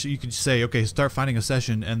wish you could say, okay, start finding a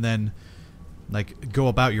session and then like go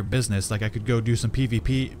about your business. Like I could go do some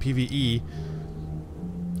PvP, PvE,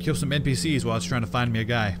 kill some NPCs while it's trying to find me a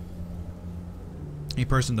guy, a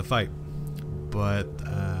person to fight. But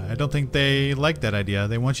I don't think they like that idea.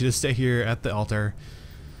 They want you to stay here at the altar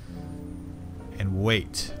and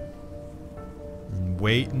wait. And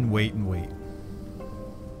wait and wait and wait.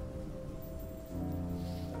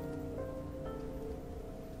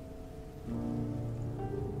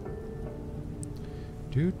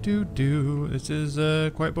 This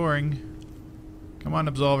is quite boring. Come on,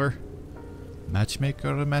 Absolver.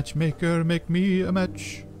 Matchmaker, matchmaker, make me a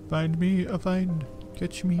match. Find me a find.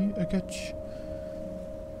 Catch me a catch.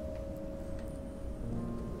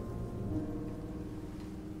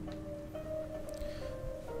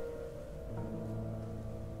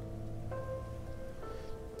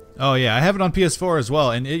 Oh yeah, I have it on PS4 as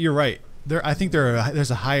well, and you're right. I think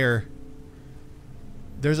there's a higher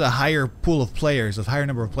pool of players, a higher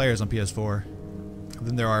number of players on PS4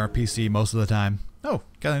 than there are on PC most of the time. Oh,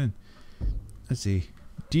 got it in. Let's see.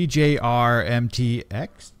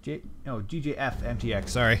 DJR-MTX? DJF-MTX,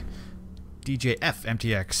 sorry.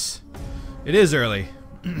 DJF-MTX. It is early.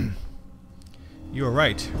 You are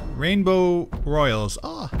right. Rainbow Royals.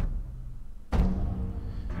 Ah.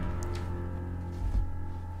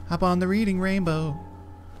 Hop on the reading rainbow.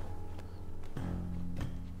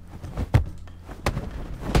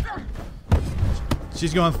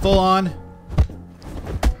 She's going full on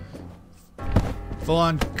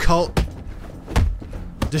cult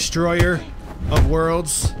destroyer of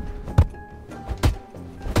worlds.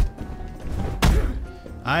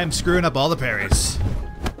 I am screwing up all the parries.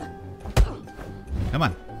 Come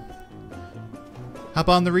on. Hop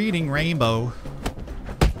on the reading rainbow.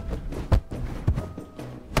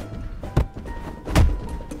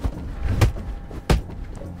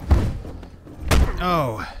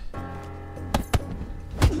 Oh.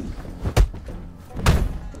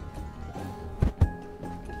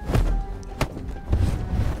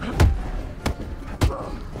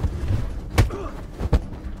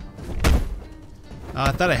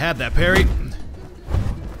 I thought I had that parry.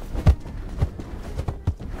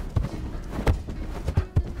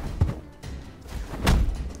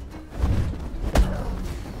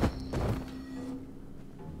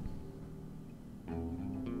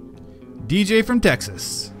 DJ from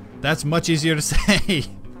Texas. That's much easier to say.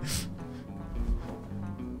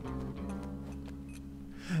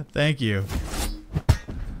 Thank you.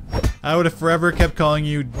 I would have forever kept calling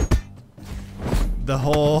you the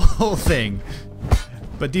whole thing.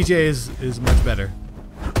 But DJ is much better.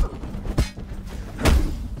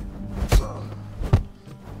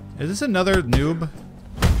 Is this another noob?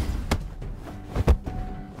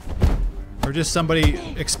 Or just somebody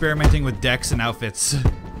experimenting with decks and outfits?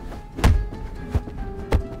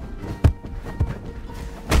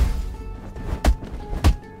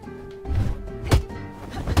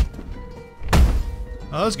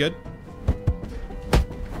 Oh, that was good.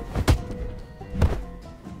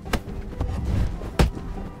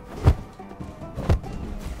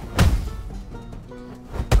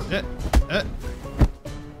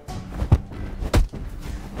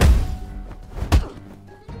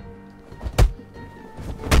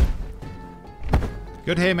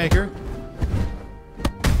 Good haymaker.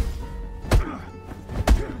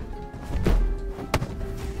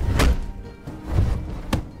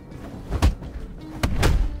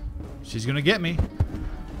 She's gonna get me.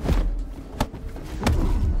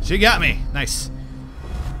 She got me. Nice.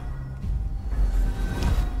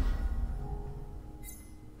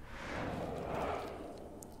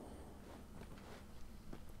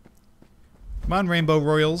 Come on, Rainbow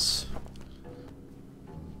Royals.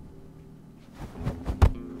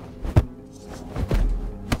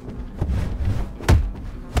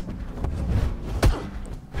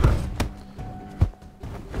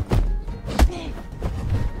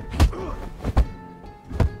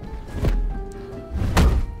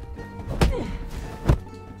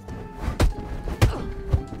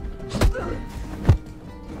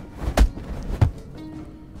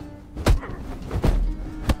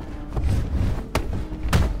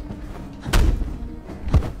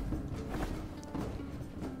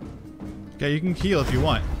 Okay, you can heal if you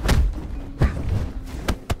want.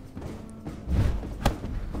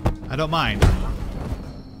 I don't mind.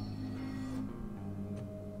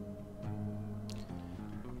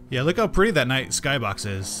 Yeah, look how pretty that night skybox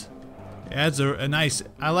is. It adds a nice.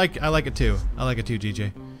 I like it too. I like it too,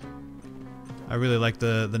 DJ. I really like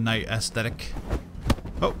the night aesthetic.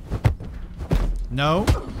 Oh, no,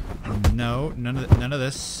 no, none of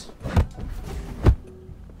this.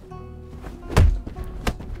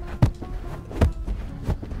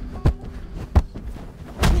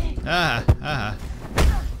 Ah, ah.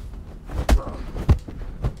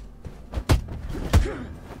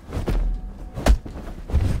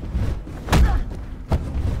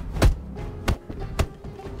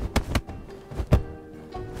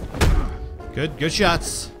 Good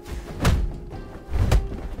shots.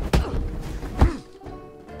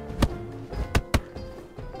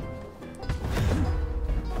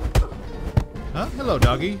 Oh, hello,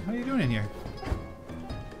 doggy. How are you doing in here?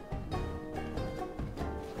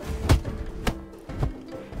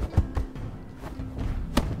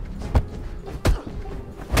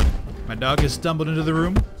 My dog has stumbled into the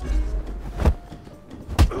room.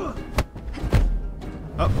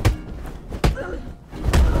 Oh.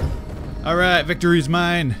 Alright, victory's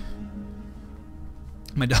mine.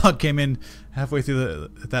 My dog came in halfway through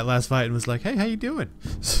that last fight and was like, hey, how you doing?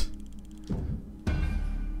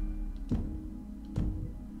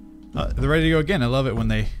 They're ready to go again. I love it when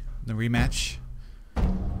the rematch.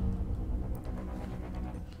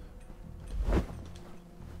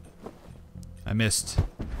 I missed.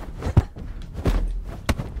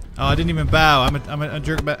 Oh, I didn't even bow. I'm a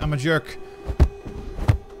jerk. I'm a jerk.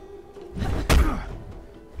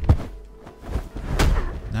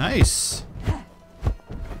 Nice.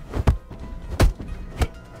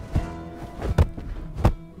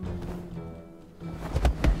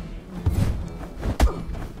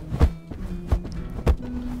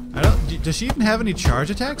 Does she even have any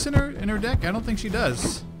charge attacks in her deck? I don't think she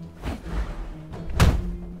does.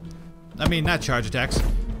 I mean, not charge attacks,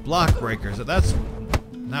 block breakers. That's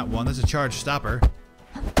not one. That's a charge stopper.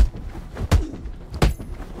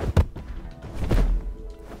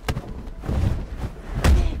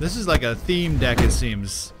 This is like a theme deck, it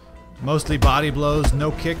seems. Mostly body blows,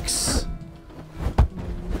 no kicks.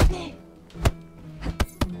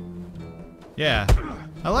 Yeah,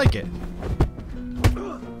 I like it.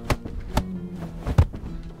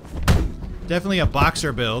 Definitely a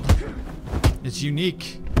boxer build. It's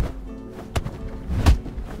unique.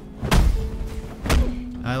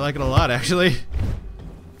 I like it a lot, actually.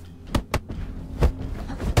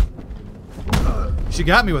 She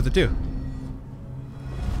got me with it, too.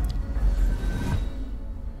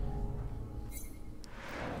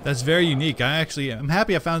 That's very unique. I'm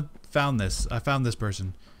happy I found this. I found this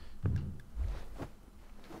person.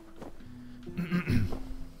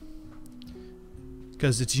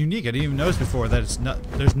 because it's unique. I didn't even notice before that it's not.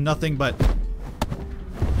 There's nothing but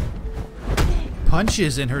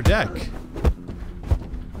punches in her deck.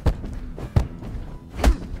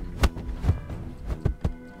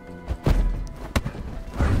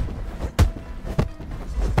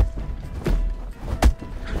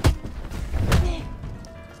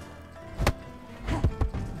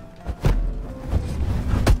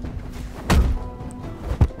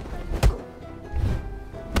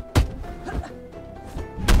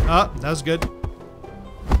 Oh, that was good.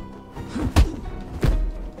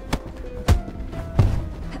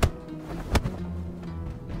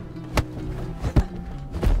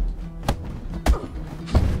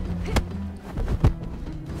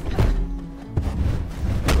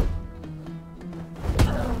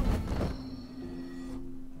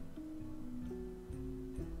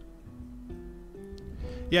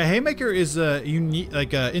 Yeah, Haymaker is a unique,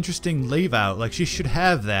 like a interesting leave out. Like she should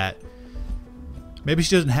have that. Maybe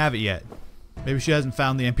she doesn't have it yet. Maybe she hasn't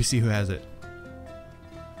found the NPC who has it.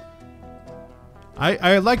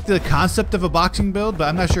 I like the concept of a boxing build, but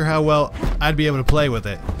I'm not sure how well I'd be able to play with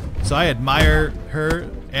it. So I admire her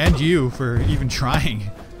and you for even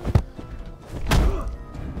trying.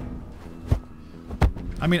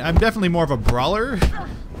 I mean, I'm definitely more of a brawler,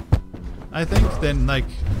 I think, than like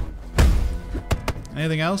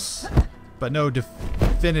anything else, but no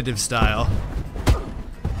definitive style.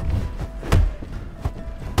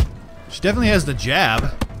 She definitely has the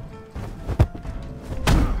jab.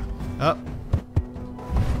 Oh.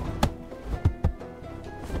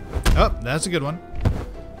 Oh, that's a good one.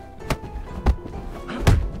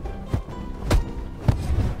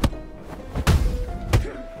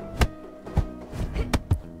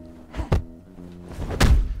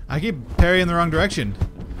 I keep parrying the wrong direction.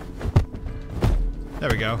 There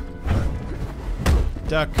we go.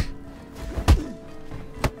 Duck.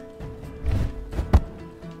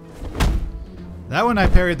 That one I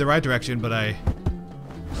parried the right direction, but I...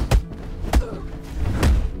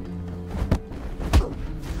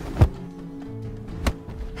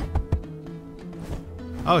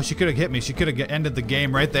 Oh, she could have hit me. She could have ended the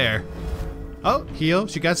game right there. Oh, heal.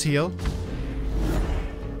 She got heal.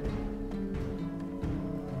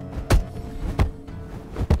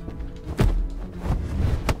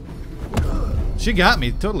 She got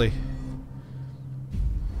me, totally.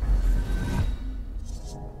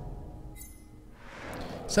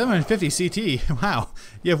 $750 CT. Wow,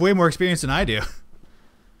 you have way more experience than I do.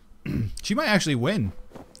 She might actually win.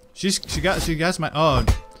 She got my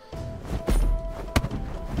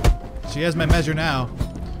She has my measure now.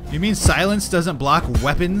 You mean silence doesn't block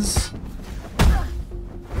weapons?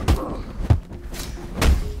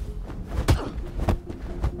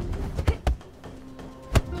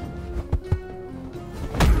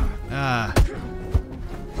 Ah.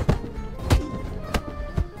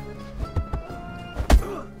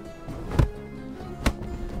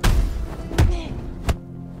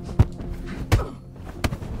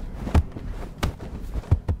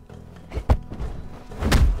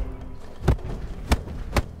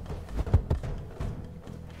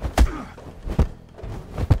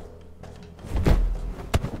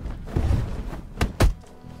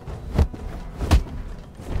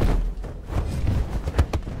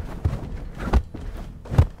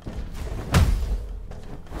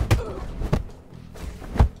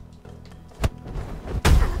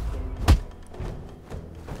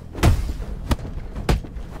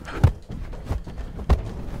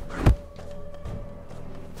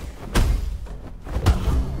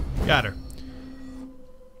 Got her.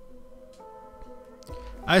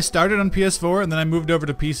 I started on PS4 and then I moved over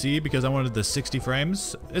to PC because I wanted the 60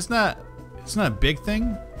 frames. It's not a big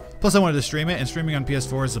thing. Plus I wanted to stream it, and streaming on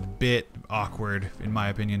PS4 is a bit awkward in my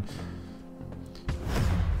opinion.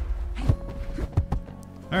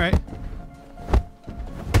 Alright.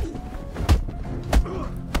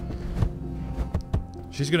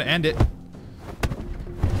 She's gonna end it.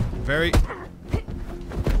 Very...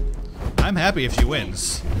 I'm happy if she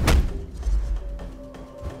wins.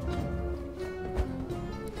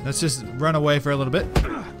 Let's just run away for a little bit.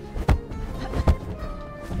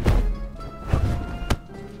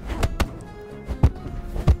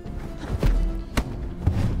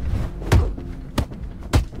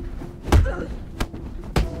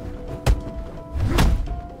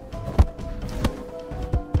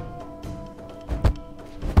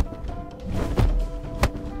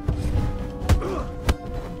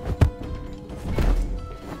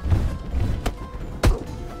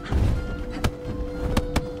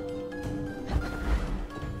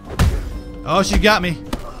 Oh, she got me.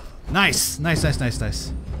 Nice. Nice, nice, nice,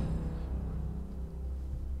 nice.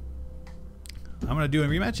 I'm gonna do a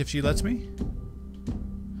rematch if she lets me.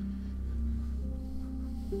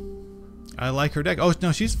 I like her deck. Oh,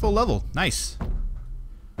 no, she's full level. Nice.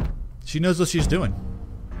 She knows what she's doing.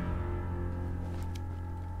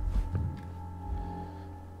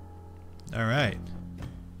 Alright.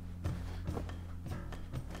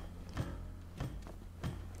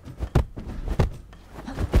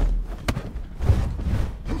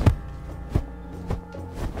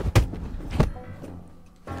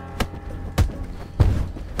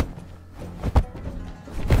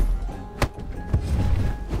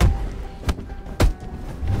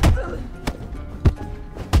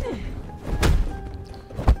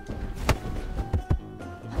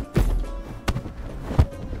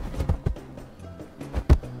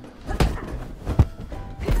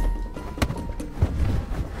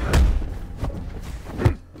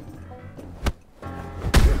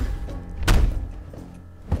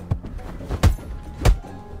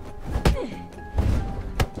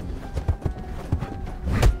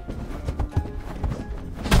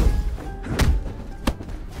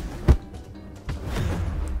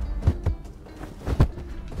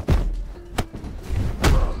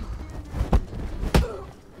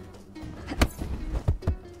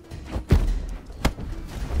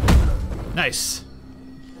 Nice.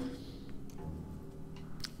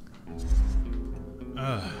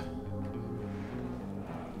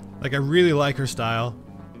 Like, I really like her style.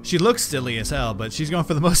 She looks silly as hell, but she's going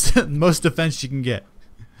for the most defense she can get.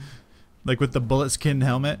 Like with the bullet skin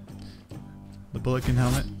helmet. The bullet skin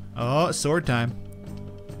helmet. Oh, sword time.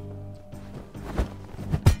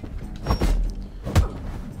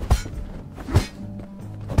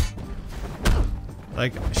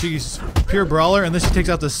 Like, she's pure brawler, and then she takes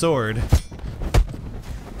out the sword.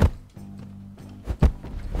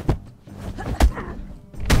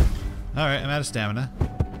 Alright, I'm out of stamina.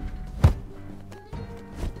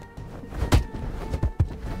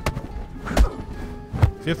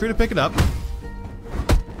 Feel free to pick it up.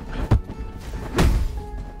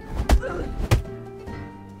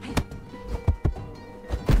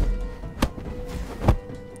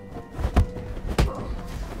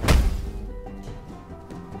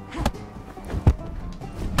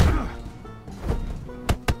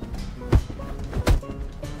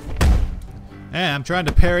 And I'm trying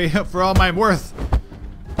to parry for all my worth.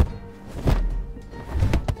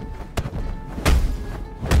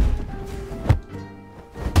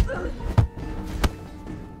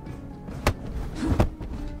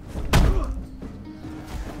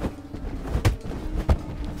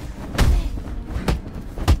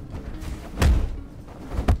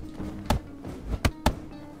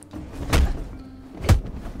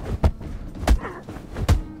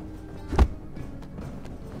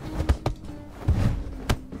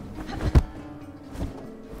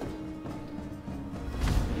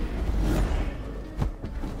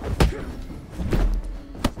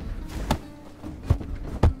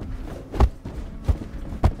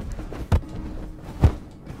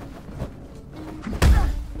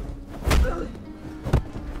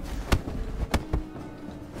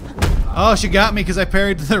 Oh, she got me because I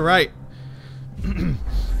parried to the right.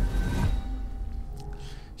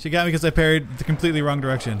 She got me because I parried the completely wrong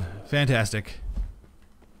direction. Fantastic.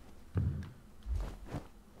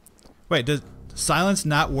 Wait, does silence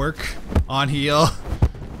not work on heal?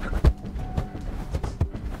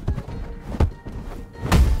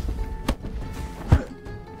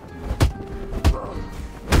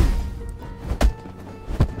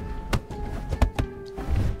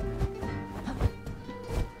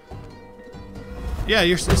 Yeah,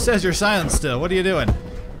 it says you're silent still. What are you doing?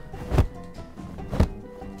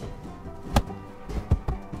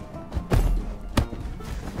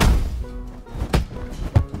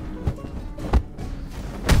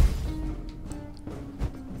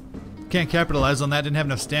 Can't capitalize on that, didn't have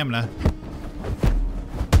enough stamina.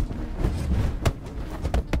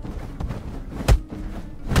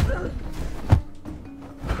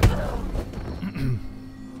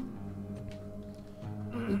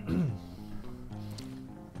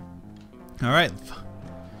 All right.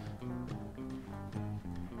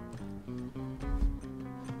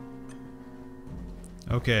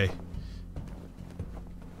 Okay.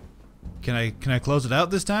 Can I close it out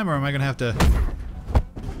this time, or am I gonna have to?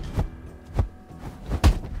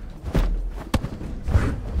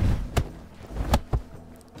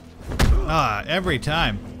 Ah, every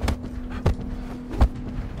time.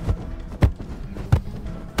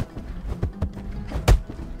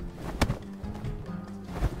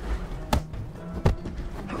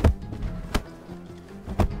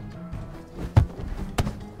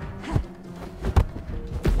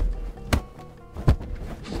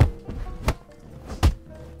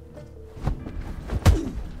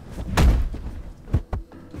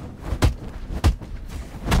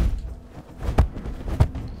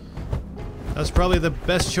 That's probably the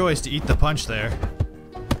best choice to eat the punch there.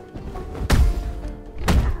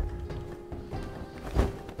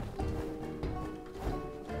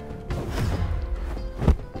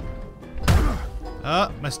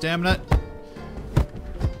 Oh, my stamina.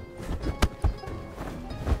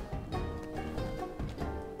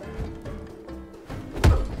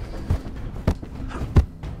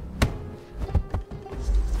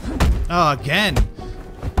 Oh, again.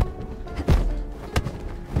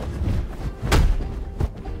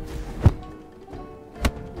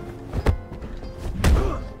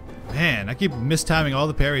 Man, I keep mistiming all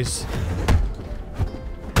the parries.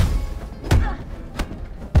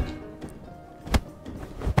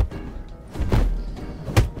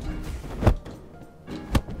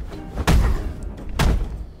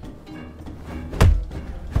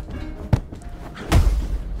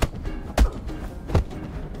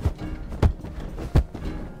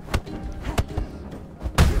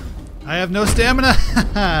 I have no stamina.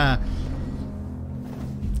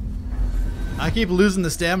 I keep losing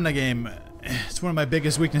the stamina game. It's one of my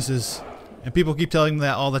biggest weaknesses, and people keep telling me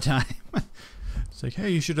that all the time. It's like,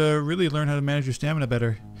 hey, you should really learn how to manage your stamina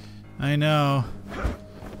better. I know.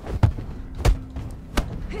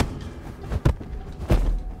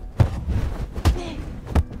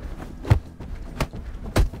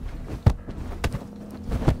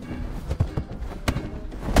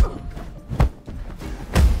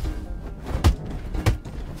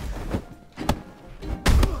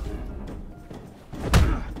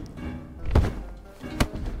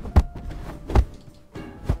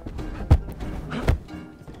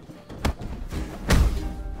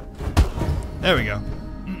 There we go.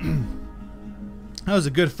 That was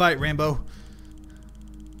a good fight, Rainbow.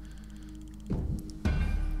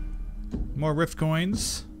 More Rift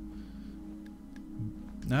coins.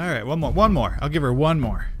 Alright, one more. One more. I'll give her one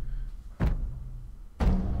more.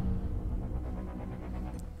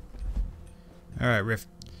 Alright, Rift.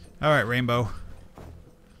 Alright, Rainbow.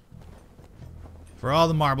 For all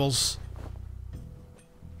the marbles.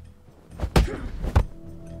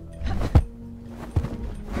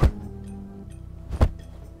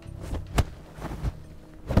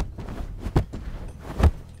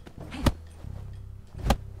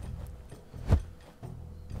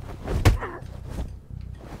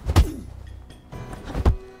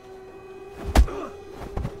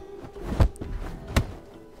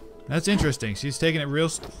 That's interesting. She's taking it real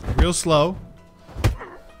slow.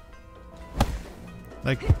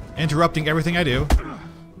 Like, interrupting everything I do.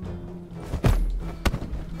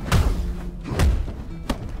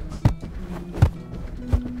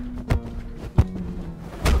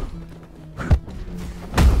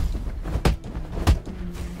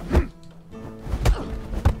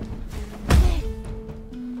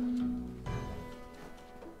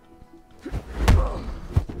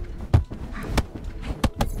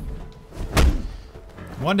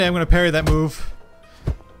 One day I'm going to parry that move.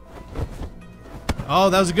 Oh,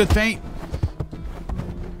 that was a good feint.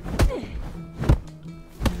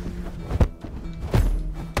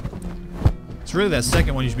 It's really that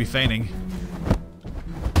second one you should be feinting.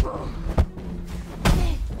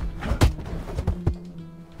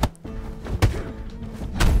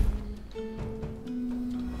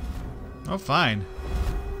 Oh, fine.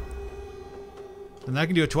 Then I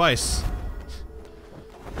can do it twice.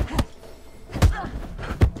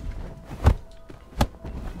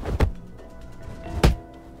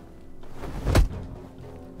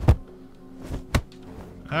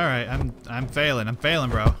 Alright, I'm failing. I'm failing,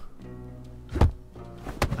 bro.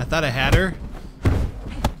 I thought I had her,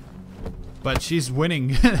 but she's winning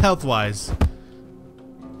health-wise.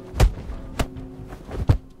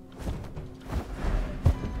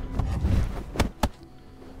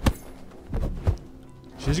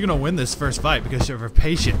 She's gonna win this first fight because of her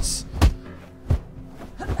patience.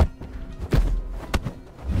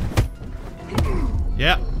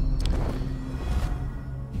 Yeah.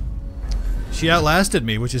 She outlasted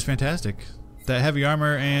me, which is fantastic. That heavy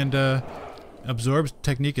armor and absorb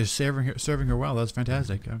technique is serving her well. That's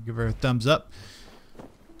fantastic. I'll give her a thumbs up.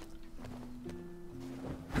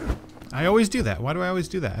 I always do that. Why do I always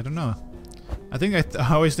do that? I don't know. I think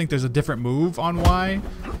I always think there's a different move on why.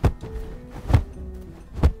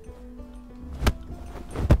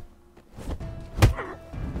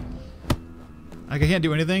 Like, I can't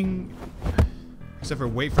do anything except for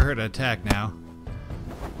wait for her to attack now.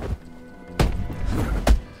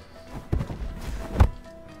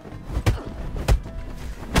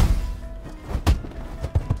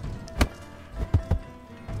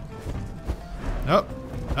 Oh,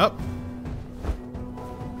 oh.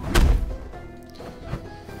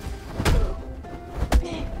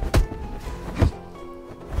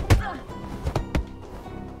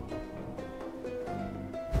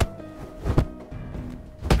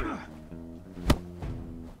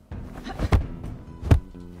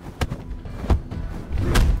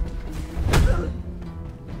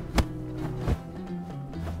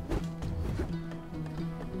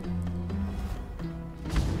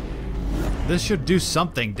 This should do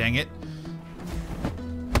something, dang it.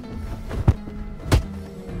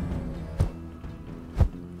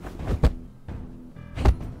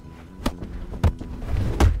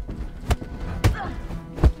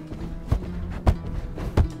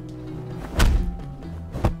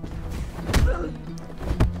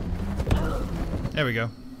 There we go.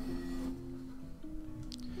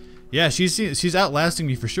 Yeah, she's outlasting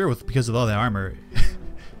me for sure because of all the armor.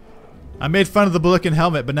 I made fun of the Bullock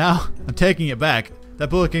helmet, but now I'm taking it back.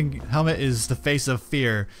 That Bullock helmet is the face of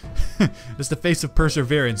fear. It's the face of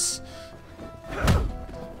perseverance.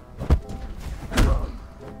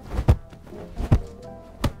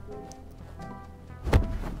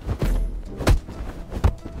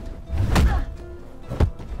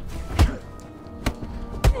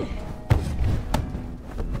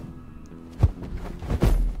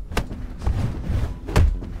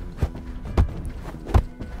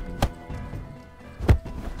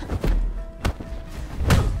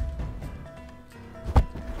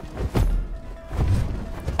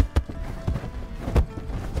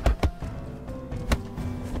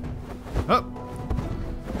 Oh!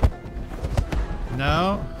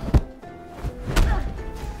 No.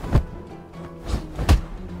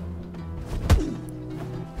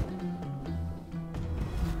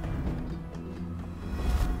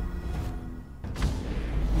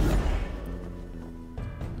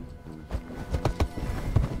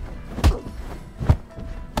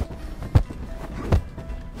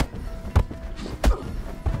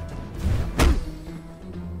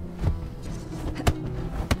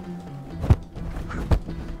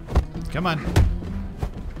 Come on.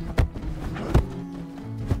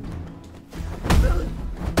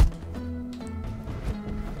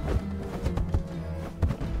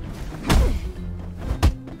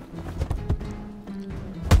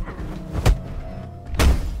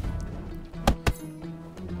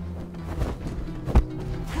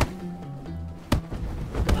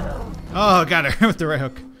 Oh, got her with the right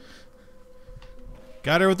hook.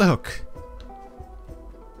 Got her with the hook.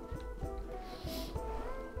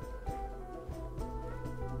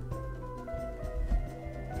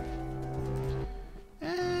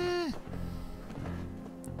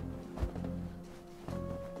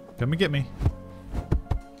 Come and get me.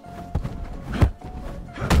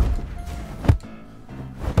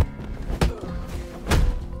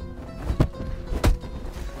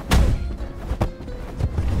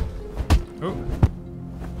 Oh.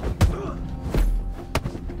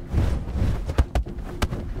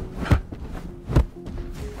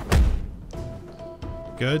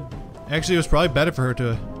 Good. Actually, it was probably better for her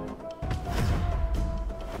to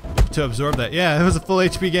absorb that. Yeah, it was a full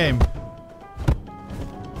HP game.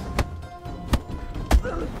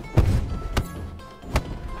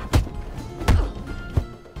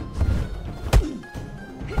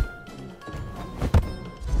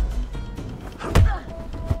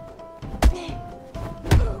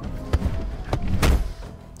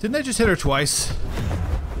 Didn't I just hit her twice?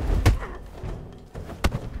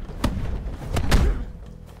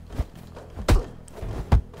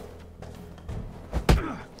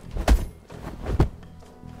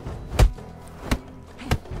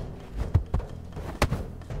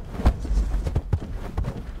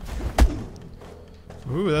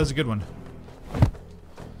 Ooh, that was a good one.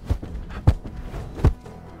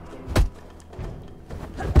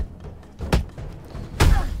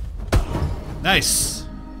 Nice.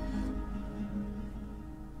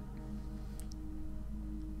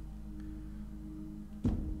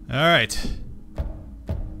 Alright.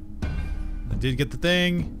 I did get the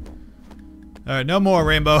thing. Alright, no more,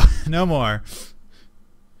 Rainbow. No more.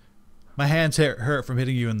 My hands hurt from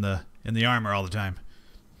hitting you in the armor all the time.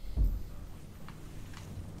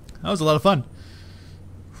 That was a lot of fun.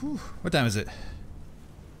 Whew. What time is it?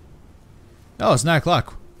 Oh, it's 9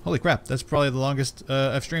 o'clock. Holy crap, that's probably the longest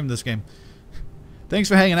I've streamed this game. Thanks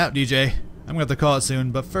for hanging out, DJ. I'm gonna have to call it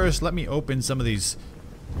soon, but first let me open some of these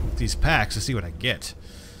packs to see what I get.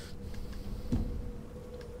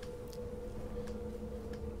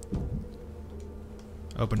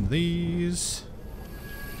 Open these.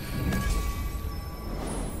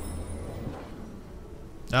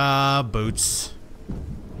 Boots.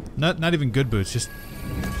 Not even good boots, just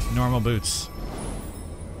normal boots.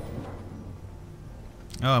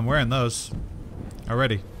 Oh, I'm wearing those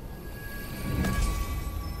already.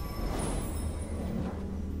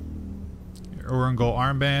 Orango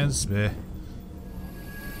armbands. Bleh.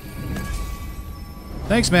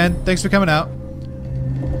 Thanks, man. Thanks for coming out.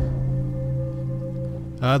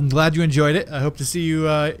 I'm glad you enjoyed it. I hope to see you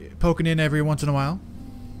poking in every once in a while.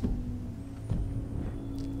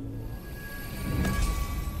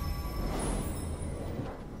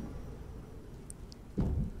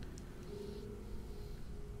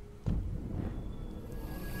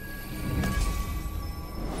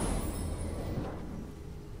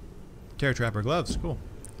 Terror Trapper gloves. Cool.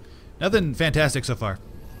 Nothing fantastic so far.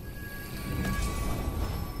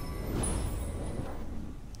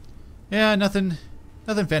 Yeah, nothing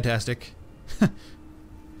fantastic.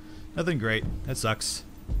 Nothing great. That sucks.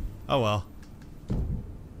 Oh well.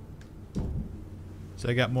 So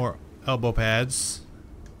I got more elbow pads.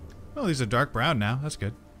 Oh, these are dark brown now. That's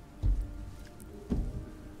good.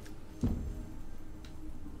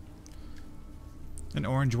 An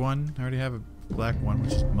orange one. I already have a black one,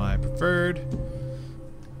 which is my preferred.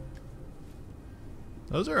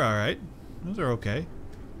 Those are alright. Those are okay.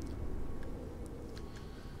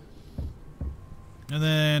 And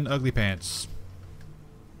then ugly pants.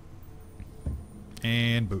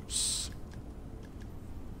 And boots.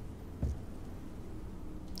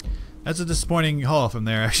 That's a disappointing haul from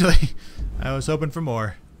there, actually. I was hoping for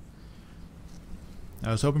more.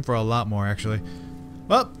 I was hoping for a lot more, actually.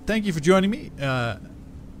 Well, thank you for joining me.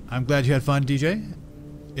 I'm glad you had fun, DJ.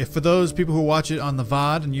 If for those people who watch it on the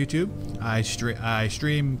VOD and YouTube, I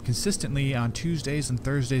stream consistently on Tuesdays and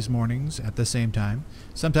Thursdays mornings at the same time.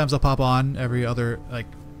 Sometimes I'll pop on every other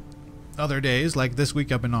days. Like this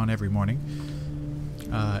week, I've been on every morning.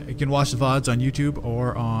 You can watch the VODs on YouTube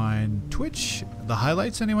or on Twitch, the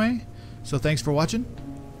highlights anyway. So thanks for watching,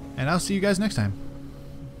 and I'll see you guys next time.